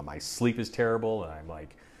my sleep is terrible, and I'm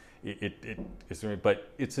like,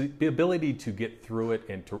 but it's the ability to get through it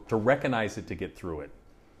and to recognize it, to get through it.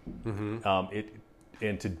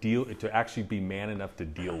 And to actually be man enough to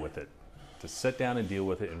deal with it, to sit down and deal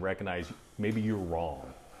with it and recognize maybe you're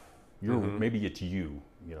wrong. Maybe it's you.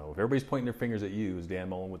 If everybody's pointing their fingers at you, as Dan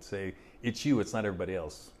Mullen would say, it's you. It's not everybody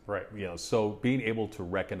else. Right. So being able to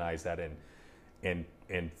recognize that and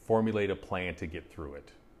formulate a plan to get through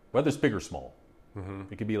it, whether it's big or small.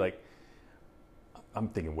 It could be like, I'm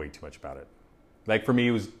thinking way too much about it. Like for me,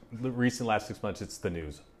 it was the recent last 6 months. It's the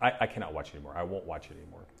news. I cannot watch it anymore. I won't watch it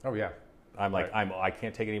anymore. Oh yeah. I'm like, I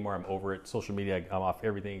can't take it anymore. I'm over it. Social media, I'm off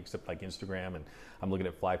everything except like Instagram, and I'm looking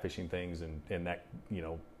at fly fishing things and that,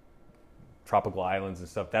 tropical islands and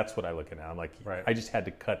stuff. That's what I look at now. I'm like, I just had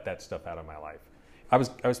to cut that stuff out of my life. I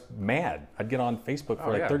was mad. I'd get on Facebook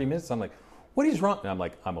for 30 minutes. I'm like, what is wrong? And I'm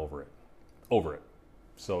like, I'm over it.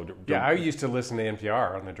 So I used to listen to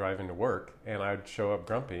NPR on the drive into work, and I'd show up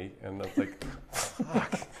grumpy, and I was like,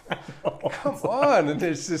 fuck, come on. And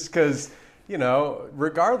it's just because,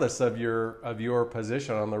 regardless of your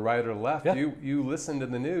position on the right or left, you listen to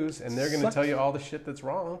the news, and they're going to tell you all the shit that's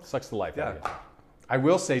wrong. Sucks the life out of you. I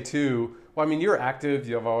will say too, well, I mean, you're active,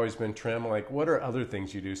 you've always been trim. Like, what are other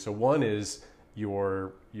things you do? So one is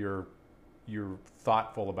you're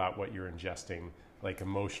thoughtful about what you're ingesting, like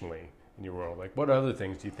emotionally in your world. Like, what other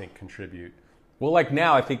things do you think contribute? Well, like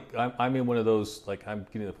now, I think I'm in one of those, like I'm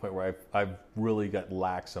getting to the point where I've really got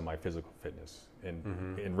lax on my physical fitness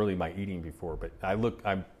and really my eating before. But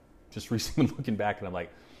I'm just recently looking back, and I'm like,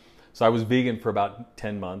 so I was vegan for about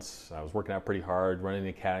 10 months. I was working out pretty hard, running the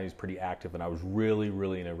academies, pretty active, and I was really,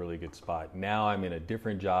 really in a really good spot. Now I'm in a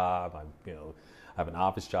different job. I have an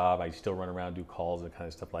office job. I still run around, do calls and kind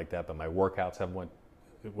of stuff like that. But my workouts have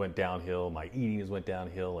went downhill. My eating has went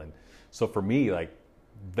downhill. And so for me, like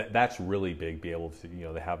that's really big. Be able to,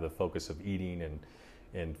 to have the focus of eating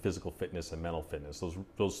and physical fitness and mental fitness.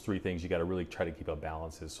 Those three things you got to really try to keep a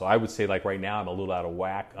balance. So I would say like right now I'm a little out of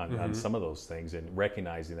whack on some of those things, and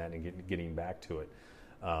recognizing that and getting back to it.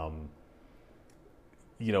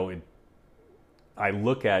 I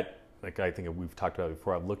look at, like I think we've talked about it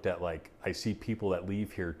before, I've looked at like, I see people that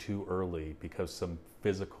leave here too early because some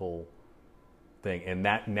physical thing, and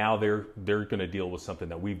that now they're going to deal with something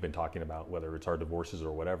that we've been talking about, whether it's our divorces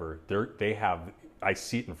or whatever. I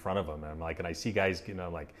see it in front of them, and I see guys,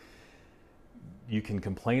 like, you can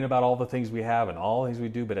complain about all the things we have and all the things we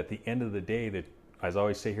do, but at the end of the day, that, as I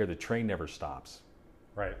always say here, the train never stops.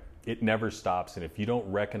 Right. It never stops, and if you don't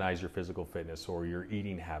recognize your physical fitness or your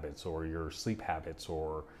eating habits or your sleep habits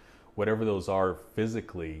or whatever those are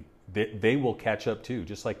physically, they will catch up too.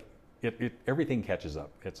 Just like everything catches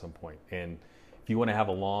up at some point. And if you want to have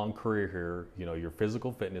a long career here, your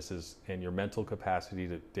physical fitness and your mental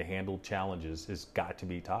capacity to handle challenges has got to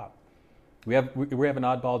be top. We have an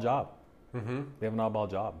oddball job. Mm-hmm. We have an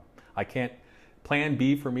oddball job. I can't. Plan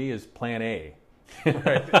B for me is Plan A. Right.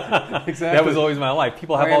 Exactly. That was always my life.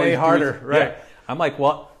 People have Plan all these A harder, dudes, right? Yeah. I'm like,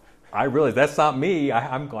 well, I realize that's not me.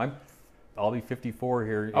 I'll be 54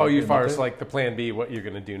 here. Oh, you far as like the Plan B, what you're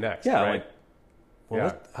going to do next? Yeah. Right?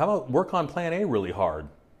 How about work on Plan A really hard?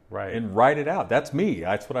 Right. And write it out. That's me.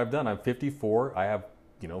 That's what I've done. I'm 54. I have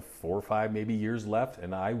 4 or 5 maybe years left,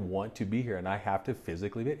 and I want to be here, and I have to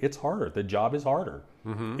physically be. It's harder. The job is harder.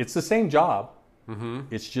 Mm-hmm. It's the same job. Mm-hmm.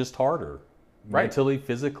 It's just harder. Right. Mentally,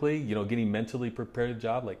 physically, getting mentally prepared to the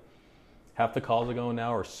job. Like half the calls I go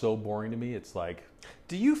now are so boring to me. It's like,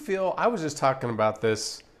 do you feel? I was just talking about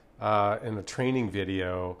this in a training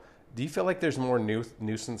video. Do you feel like there's more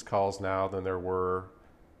nuisance calls now than there were,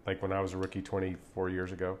 like when I was a rookie 24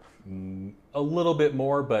 years ago? A little bit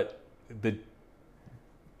more, but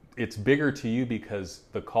it's bigger to you because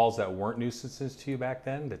the calls that weren't nuisances to you back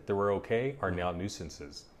then, that they were okay, are now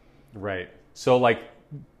nuisances. Right. So like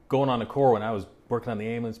going on a core when I was working on the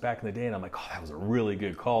ambulance back in the day, and I'm like, oh, that was a really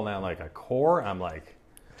good call. Now like a core, I'm like,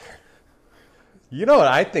 what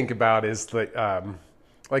I think about is like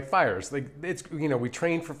fires. Like it's we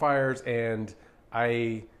train for fires, and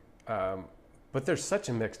but there's such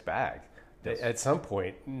a mixed bag. Yes. At some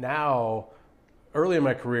point now, early in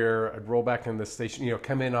my career, I'd roll back in the station,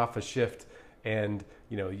 come in off a shift, and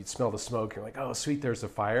you'd smell the smoke. You're like, oh, sweet, there's a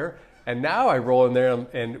fire. And now I roll in there,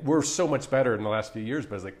 and we're so much better in the last few years.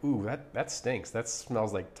 But it's like, ooh, that stinks. That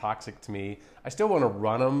smells like toxic to me. I still want to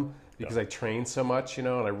run them because I train so much, and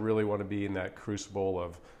I really want to be in that crucible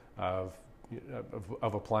of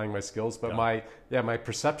applying my skills. But my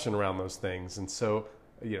perception around those things, and so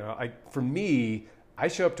for me, I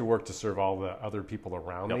show up to work to serve all the other people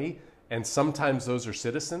around me, and sometimes those are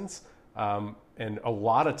citizens, and a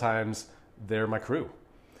lot of times they're my crew.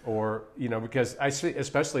 Or, because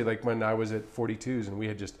especially like when I was at 42s and we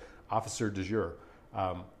had just officer de jour,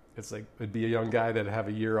 it's like, it'd be a young guy that'd have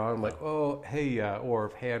a year on, I'm like, oh, hey,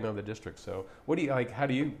 or hey, I know the district. So what do you like? What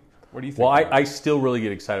do you think? Well, I still really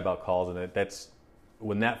get excited about calls, and that's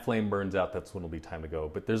when that flame burns out, that's when it'll be time to go.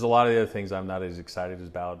 But there's a lot of the other things I'm not as excited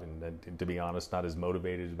about, and to be honest, not as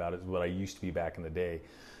motivated about as what I used to be back in the day.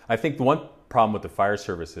 I think the one problem with the fire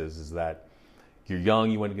service is that you're young,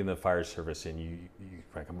 you want to get in the fire service, and you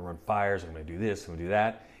like, I'm going to run fires, I'm going to do this, I'm going to do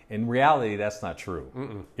that. In reality, that's not true.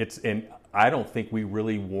 And I don't think we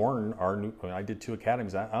really warn I did 2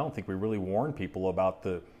 academies. I don't think we really warn people about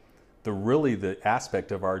the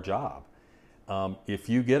aspect of our job. If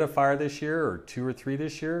you get a fire this year or 2 or 3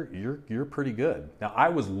 this year, you're pretty good. Now, I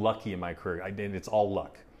was lucky in my career, and it's all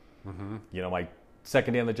luck. Mm-hmm. My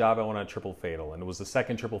second day on the job, I went on a triple fatal, and it was the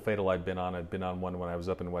second triple fatal I'd been on. I'd been on one when I was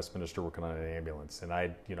up in Westminster working on an ambulance, and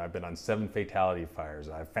I've been on 7 fatality fires.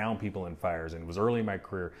 I found people in fires, and it was early in my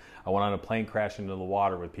career. I went on a plane crash into the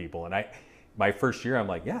water with people, and my first year, I'm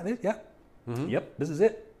like, mm-hmm. Yep, this is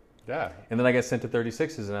it. Yeah. And then I got sent to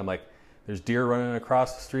 36s, and I'm like, there's deer running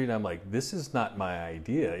across the street, and I'm like, this is not my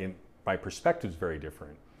idea. And my perspective is very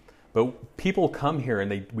different. But people come here,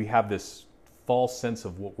 and we have this false sense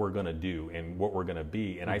of what we're going to do and what we're going to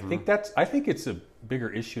be, and mm-hmm. I think it's a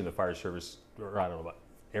bigger issue in the fire service. Or I don't know about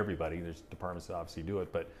everybody. There's departments that obviously do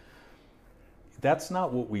it, but that's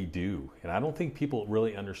not what we do. And I don't think people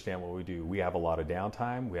really understand what we do. We have a lot of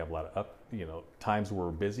downtime. We have a lot of times where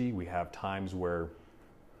we're busy. We have times where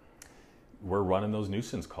we're running those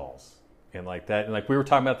nuisance calls and like that. And like we were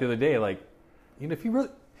talking about the other day, like if you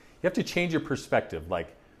have to change your perspective.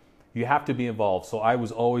 Like, you have to be involved. So I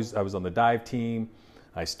was on the dive team.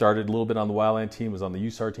 I started a little bit on the wildland team, was on the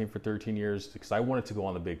USAR team for 13 years because I wanted to go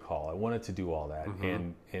on the big call. I wanted to do all that.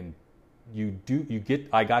 And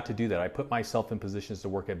I got to do that. I put myself in positions to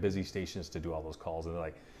work at busy stations to do all those calls. And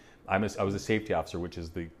like, I was a safety officer, which is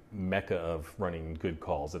the mecca of running good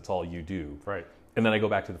calls. That's all you do. Right. And then I go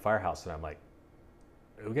back to the firehouse and I'm like,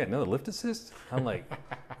 we got another lift assist? I'm like,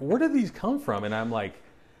 where did these come from? And I'm like,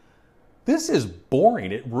 this is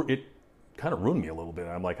boring. It kind of ruined me a little bit.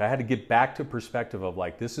 I'm like, I had to get back to perspective of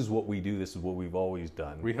like, this is what we do. This is what we've always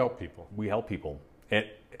done. We help people. We help people. And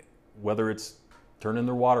whether it's turning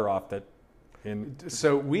their water off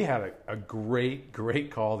So we had a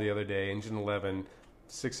great call the other day, engine 11,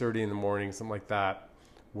 6:30 in the morning, something like that,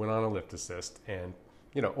 went on a lift assist, and,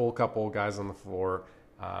 old couple, guys on the floor,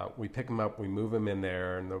 we pick them up, we move them in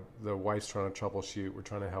there, and the wife's trying to troubleshoot, we're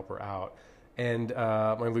trying to help her out. And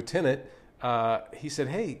my lieutenant, he said,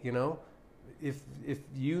 hey, if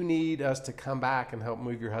you need us to come back and help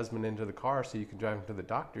move your husband into the car so you can drive him to the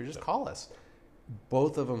doctor, just call us.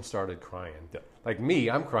 Both of them started crying. Yep. Like me,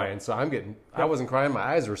 I'm crying, so I wasn't crying, my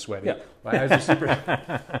eyes were sweaty. Yep. My eyes were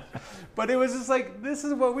super. But it was just like, this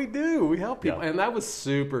is what we do. We help people. And that was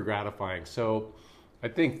super gratifying. So I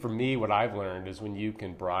think for me, what I've learned is when you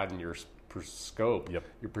can broaden your scope, your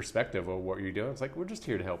perspective of what you're doing, it's like, we're just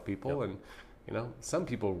here to help people. And, some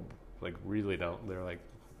people like really don't. They're like,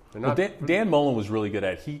 they're not. Well, Dan Mullen was really good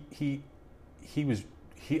at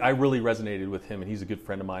I really resonated with him, and he's a good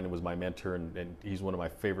friend of mine and was my mentor, and he's one of my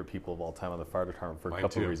favorite people of all time on the fire department for a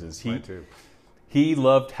couple of reasons. Mine too. He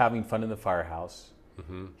loved having fun in the firehouse.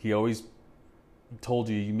 Mm-hmm. He always told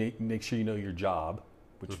you make sure you know your job,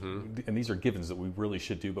 which and these are givens that we really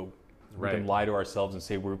should do, but we can lie to ourselves and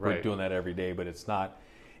say we're doing that every day, but it's not.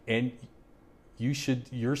 And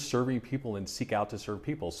you're serving people and seek out to serve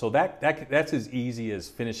people. So that's as easy as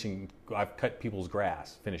finishing. I've cut people's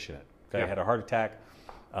grass, finishing it. Okay? I had a heart attack.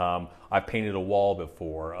 I've painted a wall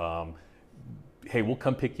before. Hey, we'll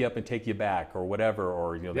come pick you up and take you back, or whatever.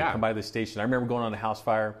 Or they come by the station. I remember going on a house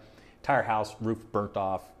fire, entire house roof burnt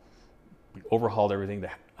off. We overhauled everything.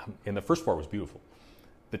 And the first floor was beautiful.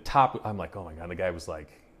 The top, I'm like, oh my god. And the guy was like,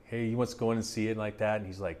 hey, he wants to go in and see it like that. And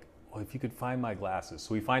he's like, well, if you could find my glasses.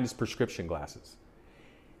 So we find his prescription glasses,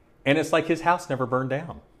 and it's like his house never burned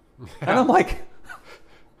down. And I'm like,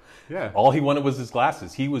 all he wanted was his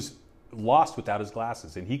glasses. He was lost without his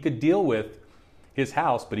glasses, and he could deal with his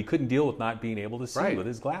house, but he couldn't deal with not being able to see with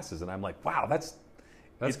his glasses. And I'm like, wow, that's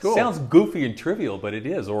cool. Sounds goofy and trivial, but it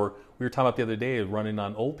is. Or we were talking about the other day running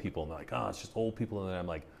on old people, and they're like, oh, it's just old people. And I'm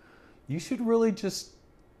like, you should really just,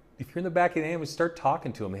 if you're in the back of the ambulance, start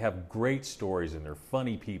talking to them. They have great stories, and they're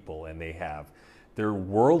funny people, and they're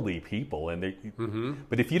worldly people, and they.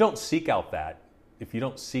 But if you don't seek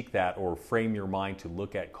that, or frame your mind to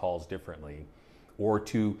look at calls differently, or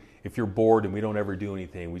if you're bored and we don't ever do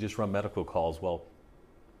anything, we just run medical calls, well,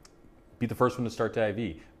 be the first one to start the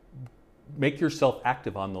IV. Make yourself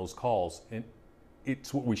active on those calls, and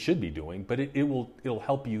it's what we should be doing, but it'll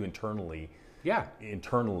help you internally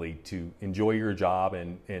to enjoy your job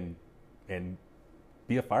and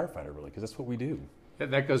be a firefighter, really, because that's what we do.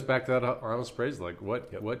 That goes back to that honest praise, like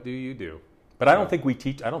what do you do? But I don't think we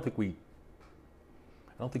teach that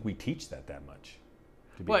much.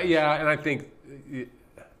 Well, yeah, and I think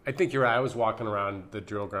you're right. I was walking around the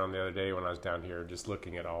drill ground the other day when I was down here, just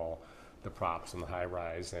looking at all the props and the high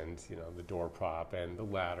rise, and the door prop and the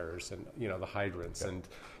ladders, and the hydrants, and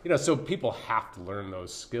so people have to learn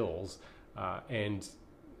those skills, and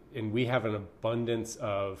we have an abundance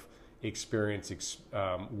of experience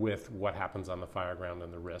with what happens on the fire ground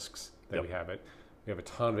and the risks that we have it. We have a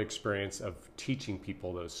ton of experience of teaching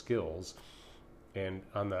people those skills, and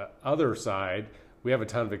on the other side, we have a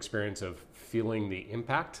ton of experience of feeling the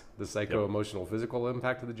impact, the psycho-emotional, physical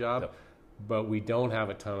impact of the job, but we don't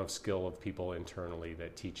have a ton of skill of people internally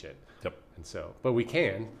that teach it. And so, but we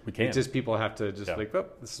can. It's just people have to just like, oh,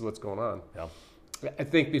 this is what's going on. I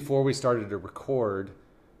think before we started to record,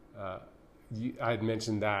 I had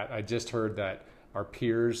mentioned that I just heard that our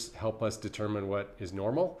peers help us determine what is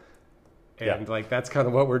normal. And like, that's kind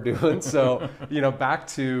of what we're doing. So, back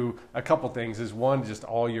to a couple things is one, just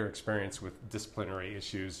all your experience with disciplinary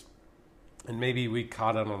issues. And maybe we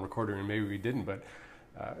caught it on recording and maybe we didn't, but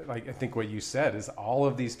I think what you said is all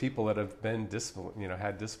of these people that have been disciplined,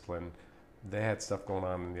 had discipline, they had stuff going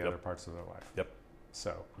on in the other parts of their life.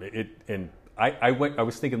 So I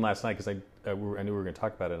was thinking last night, because I knew we were going to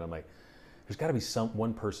talk about it, and I'm like, there's got to be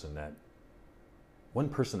one person that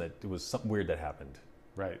it was something weird that happened.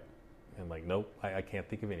 Right. And like, nope, I can't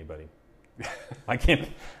think of anybody. I can't.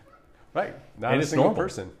 Right. Not a single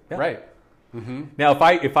person. Yeah. Right. Mm-hmm. Now,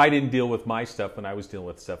 if I didn't deal with my stuff when I was dealing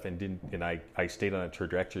with stuff and I stayed on a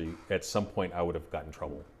trajectory, at some point I would have gotten in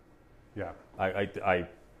trouble. Yeah. I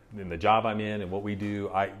in the job I'm in and what we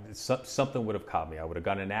do, something would have caught me. I would have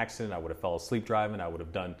gotten in an accident. I would have fell asleep driving. I would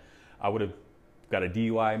have got a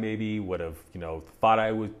DUI maybe. Would have thought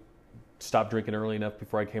I would stop drinking early enough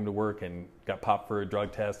before I came to work and got popped for a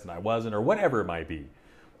drug test and I wasn't, or whatever it might be.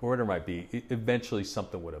 Eventually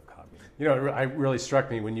something would have caught me. It really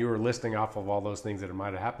struck me when you were listing off of all those things that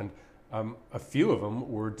might have happened. A few of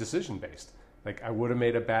them were decision based. Like I would have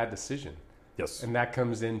made a bad decision. Yes. And that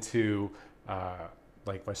comes into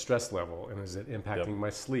like my stress level, and is it impacting my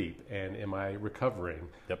sleep, and am I recovering?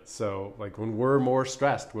 Yep. So like when we're more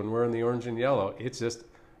stressed, when we're in the orange and yellow, it's just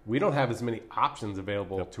we don't have as many options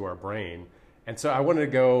available to our brain. And so I wanted to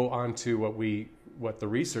go on to what the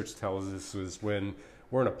research tells us is when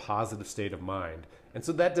we're in a positive state of mind. And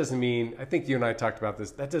so that doesn't mean, I think you and I talked about this,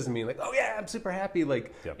 that doesn't mean like, oh yeah, I'm super happy,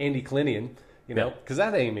 like Andy Clinian, because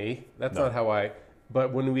that ain't me. That's not how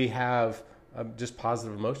but when we have just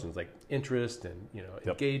positive emotions like interest and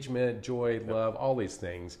engagement, joy, love, all these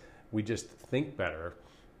things, we just think better.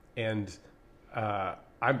 And I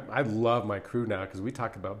love my crew now because we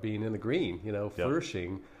talk about being in the green,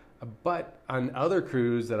 flourishing. But on other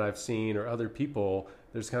crews that I've seen or other people,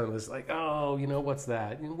 there's kind of this like, oh, what's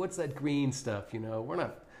that? What's that green stuff? We're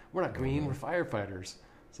not green. We're firefighters.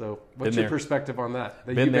 So what's your perspective on that?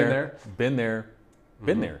 Been there. Been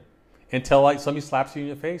there. Until somebody slaps you in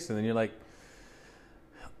your face, and then you're like,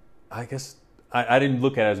 I guess I didn't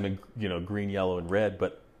look at it as green, yellow, and red,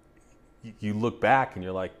 but you look back and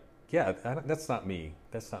you're like, yeah, that's not me.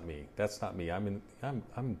 That's not me. That's not me. I'm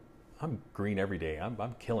green every day.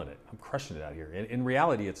 I'm killing it. I'm crushing it out here. And in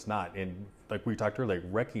reality, it's not. And like we talked earlier,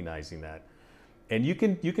 recognizing that. And you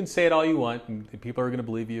can say it all you want, and people are going to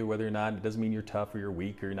believe you whether or not. It doesn't mean you're tough or you're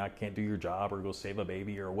weak or can't do your job or go save a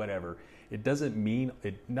baby or whatever. It doesn't mean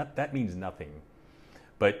that means nothing.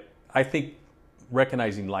 But I think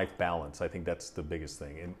recognizing life balance, I think that's the biggest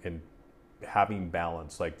thing. And having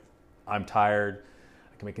balance. Like I'm tired.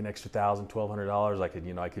 I can make an extra $1,000,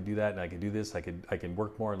 $1,200. I could do that, and I could do this. I can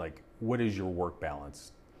work more. Like, what is your work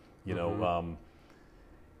balance? When's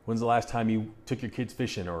the last time you took your kids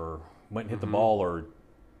fishing, or went and hit the ball, or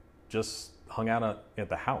just hung out at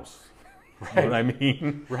the house? Right. You know what I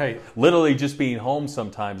mean? Right. Literally, just being home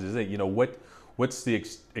sometimes is it. What's the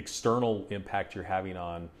external impact you're having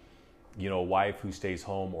on, a wife who stays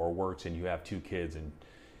home or works, and you have 2 kids, and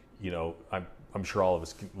I'm sure all of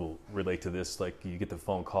us will relate to this. Like you get the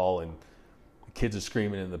phone call and the kids are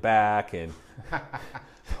screaming in the back and the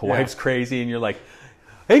wife's crazy and you're like,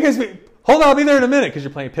 hey guys, hold on, I'll be there in a minute, because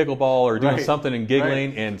you're playing pickleball or doing something and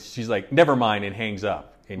giggling, and she's like, never mind, and hangs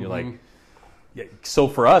up. And you're like, yeah. So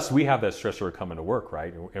for us, we have that stressor coming to work,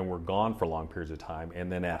 right? And we're gone for long periods of time. And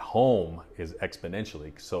then at home is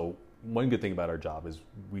exponentially. So one good thing about our job is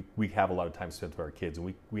we have a lot of time spent with our kids,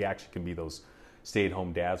 and we actually can be those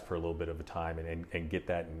stay-at-home dads for a little bit of a time and get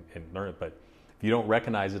that and learn it. But if you don't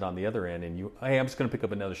recognize it on the other end, and hey, I'm just going to pick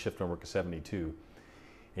up another shift and work a 72,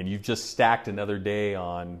 and you've just stacked another day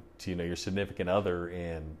on to your significant other,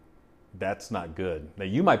 and that's not good. Now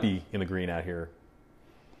you might be in the green out here,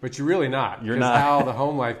 but you're really not. You're not. How the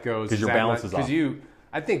home life goes because your balance is off. Because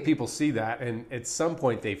I think people see that, and at some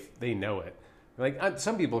point they know it. Like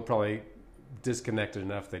some people are probably disconnected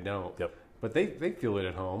enough they don't. Yep. But they feel it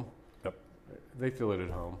at home. Yep. They feel it at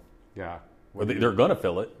home. Yeah. Well, they're going to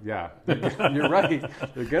feel it. Yeah. You're right.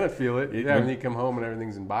 They're going to feel it. Yeah. When you come home and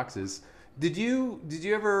everything's in boxes. Did you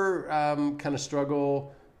ever kind of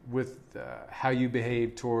struggle with how you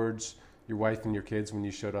behaved towards your wife and your kids when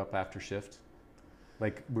you showed up after shift?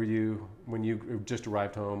 Like, when you just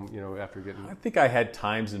arrived home, after getting... I think I had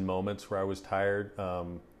times and moments where I was tired,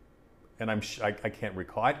 and I can't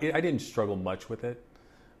recall. I didn't struggle much with it.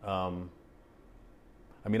 I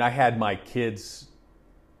had my kids,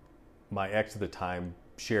 my ex at the time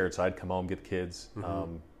shared, so I'd come home, get the kids.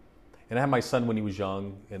 And I had my son when he was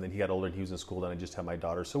young, and then he got older and he was in school, then I just had my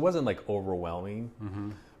daughter. So it wasn't like overwhelming.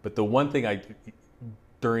 But the one thing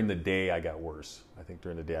during the day I got worse. I think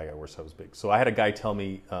during the day I got worse. That was big. So I had a guy tell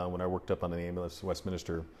me when I worked up on an ambulance in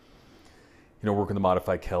Westminster, working the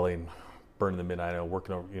modified Kelly and burning the midnight oil,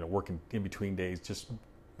 working in between days, just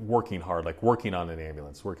working hard, like working on an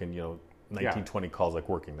ambulance, working, 19, 20 calls, like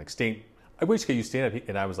working, like staying. I wish you stand up.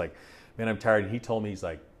 And I was like, man, I'm tired. And he told me, he's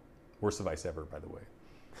like, worst advice ever, by the way.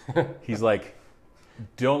 He's like,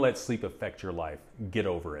 don't let sleep affect your life. Get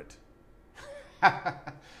over it.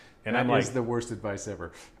 And I'm like, is the worst advice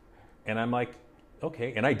ever. And I'm like,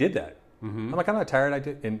 okay. And I did that. I'm like, I'm not tired. I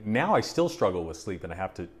did. And now I still struggle with sleep, and I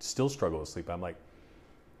have to still struggle with sleep. I'm like,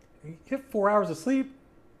 you get 4 hours of sleep.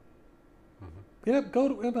 Get up, go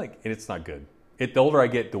to. I'm like, and it's not good. The older I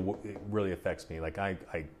get, it really affects me. Like and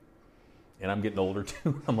I'm getting older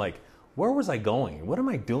too. I'm like, where was I going? What am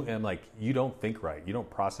I doing? And I'm like, you don't think right. You don't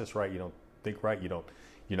process right. You don't think right. You're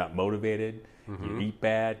not motivated. You eat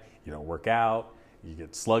bad. You don't work out. You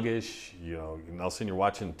get sluggish. And all of a sudden you're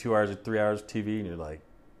watching 2 hours or 3 hours of TV, and you're like,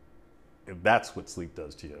 that's what sleep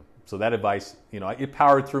does to you. So that advice, it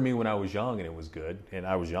powered through me when I was young, and it was good. And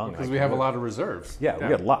I was young. Because we have a lot of reserves. Yeah, we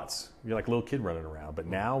got lots. You're like a little kid running around. But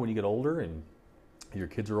now when you get older and your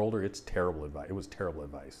kids are older, it's terrible advice. It was terrible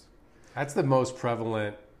advice. That's the most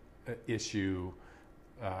prevalent issue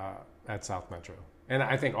at South Metro. And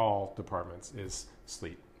I think all departments is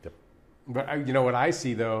sleep. Yep. But what I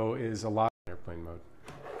see though is a lot of airplane mode.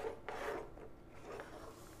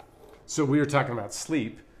 So we were talking about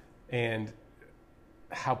sleep and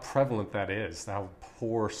how prevalent that is, how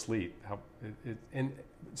poor sleep. And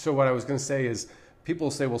so what I was going to say is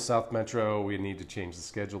people say, well, South Metro, we need to change the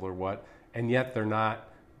schedule or what, and yet they're not.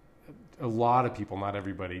 A lot of people, not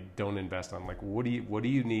everybody, don't invest on like what do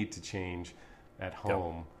you need to change at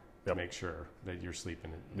home to make sure that you're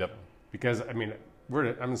sleeping. Because I'm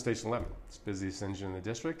in Station 11. It's the busiest engine in the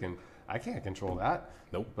district, and I can't control that.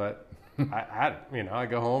 Nope. But I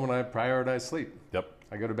go home and I prioritize sleep. Yep.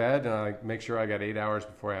 I go to bed and I make sure I got 8 hours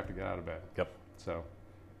before I have to get out of bed. Yep. So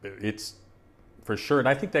it's for sure, and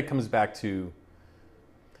I think that comes back to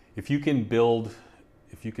if you can build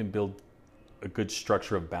a good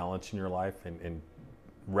structure of balance in your life and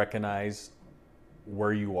recognize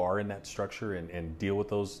where you are in that structure and deal with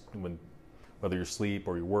those whether your sleep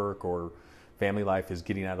or your work or family life is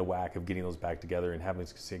getting out of whack, of getting those back together and having,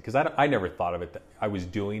 because I never thought of it that I was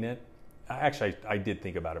doing it. Actually, I did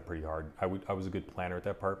think about it pretty hard. I was a good planner at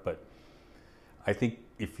that part, but I think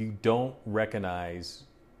if you don't recognize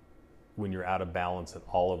when you're out of balance and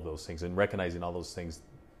all of those things, and recognizing all those things,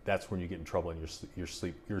 that's when you get in trouble, and your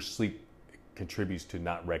sleep contributes to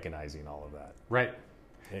not recognizing all of that. Right.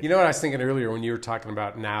 You know what I was thinking earlier when you were talking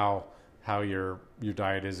about now how your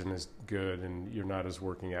diet isn't as good and you're not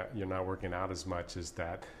working out as much, is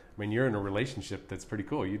that you're in a relationship that's pretty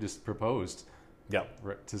cool. You just proposed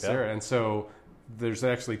to Sarah. And so there's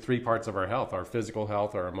actually 3 parts of our health: our physical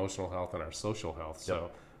health, our emotional health, and our social health.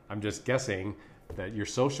 So I'm just guessing that your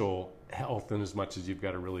social health, in as much as you've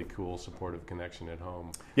got a really cool supportive connection at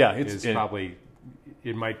home,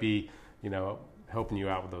 it might be, helping you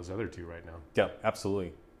out with those other 2 right now. Yeah,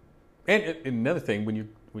 absolutely. And another thing,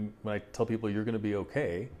 when I tell people you're going to be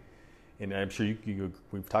okay, and I'm sure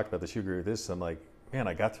we've talked about this, you agree with this, I'm like, man,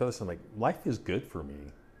 I got through this. I'm like, life is good for me.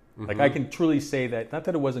 Mm-hmm. Like I can truly say that, not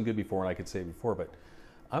that it wasn't good before and I could say it before, but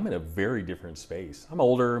I'm in a very different space. I'm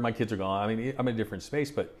older, my kids are gone. I'm in a different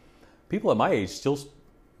space, but people at my age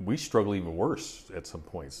we struggle even worse at some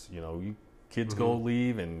points. Kids go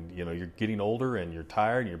leave, and you're getting older and you're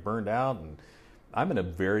tired and you're burned out, and I'm in a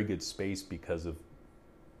very good space because of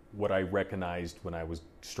what I recognized when I was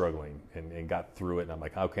struggling and got through it. And I'm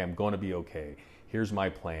like, okay, I'm going to be okay. Here's my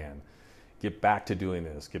plan. Get back to doing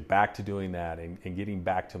this, get back to doing that, and getting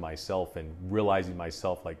back to myself and realizing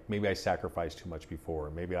myself, like maybe I sacrificed too much before,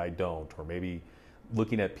 maybe I don't, or maybe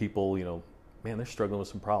looking at people, man, they're struggling with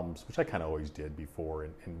some problems, which I kind of always did before,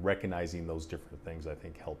 and recognizing those different things I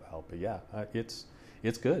think help out. But yeah, it's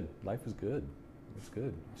good. Life is good. It's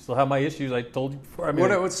good. Still have my issues. I told you before.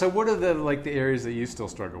 What are the areas that you still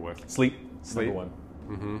struggle with? Sleep. Number one.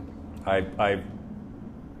 Mm-hmm. I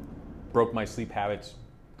broke my sleep habits.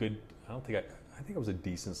 Good. I think I was a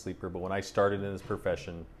decent sleeper, but when I started in this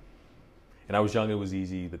profession, and I was young, it was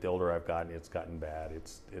easy. But the older I've gotten, it's gotten bad.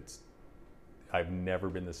 I've never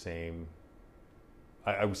been the same.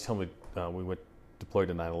 I was telling we went deployed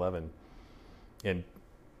to 9/11, and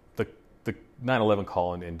the 9/11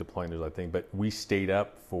 call and deploying, there's a thing, but we stayed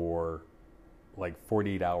up for like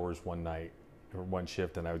 48 hours one night or one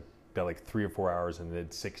shift, and I got like 3 or 4 hours and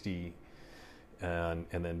did 60, and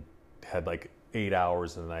then had like 8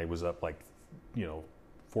 hours, and then I was up like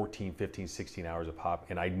 14, 15, 16 hours a pop,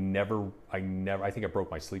 and I think I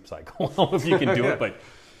broke my sleep cycle. I don't know if you can do it, but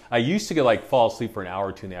I used to fall asleep for an hour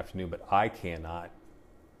or 2 in the afternoon, but I cannot.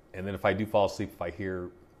 And then if I do fall asleep, if I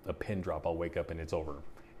hear a pin drop, I'll wake up and it's over.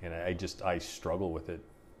 And I struggle with it,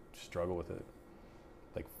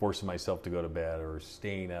 like forcing myself to go to bed or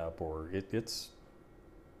staying up, or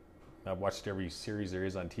I've watched every series there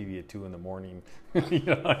is on TV at 2 a.m. On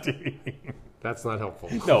TV. That's not helpful.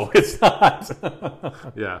 No, it's not.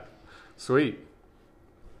 Yeah. Sweet.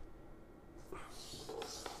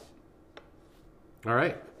 All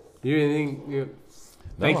right.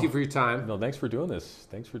 Thank you for your time. No, thanks for doing this.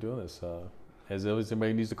 As always,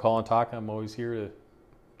 anybody needs to call and talk, I'm always here to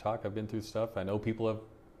talk. I've been through stuff. I know people have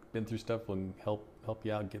been through stuff and help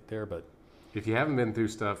you out get there, but if you haven't been through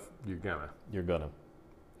stuff, you're gonna. You're gonna.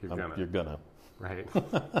 Right.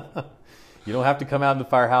 You don't have to come out in the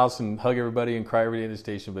firehouse and hug everybody and cry every day in the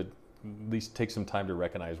station, but at least take some time to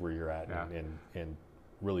recognize where you're at and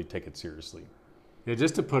really take it seriously. Yeah,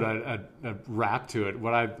 just to put a wrap to it,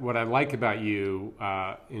 what I like about you,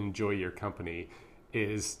 enjoy your company,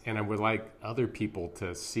 is, and I would like other people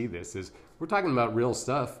to see this, is we're talking about real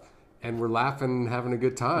stuff, and we're laughing, having a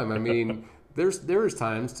good time. I mean, there's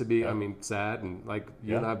times to be, I mean, sad, and like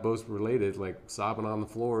you and I both related, like sobbing on the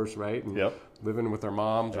floors, right? And living with our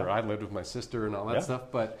moms, or I lived with my sister and all that stuff.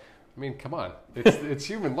 But I mean, come on, it's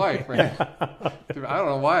human life, right? I don't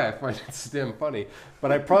know why I find it damn funny,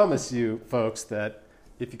 but I promise you, folks, that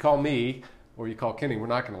if you call me or you call Kenny, we're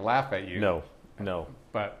not going to laugh at you. No.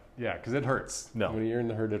 But yeah, because it hurts. No. When you're in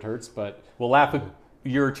the hurt, it hurts. But we'll laugh a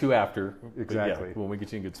year or two after. Exactly. Yeah, when we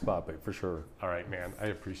get you in a good spot, but for sure. All right, man. I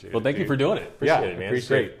appreciate it. Well, thank you for doing it. Appreciate it, man.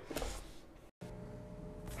 Appreciate it.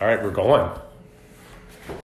 All right, we're going.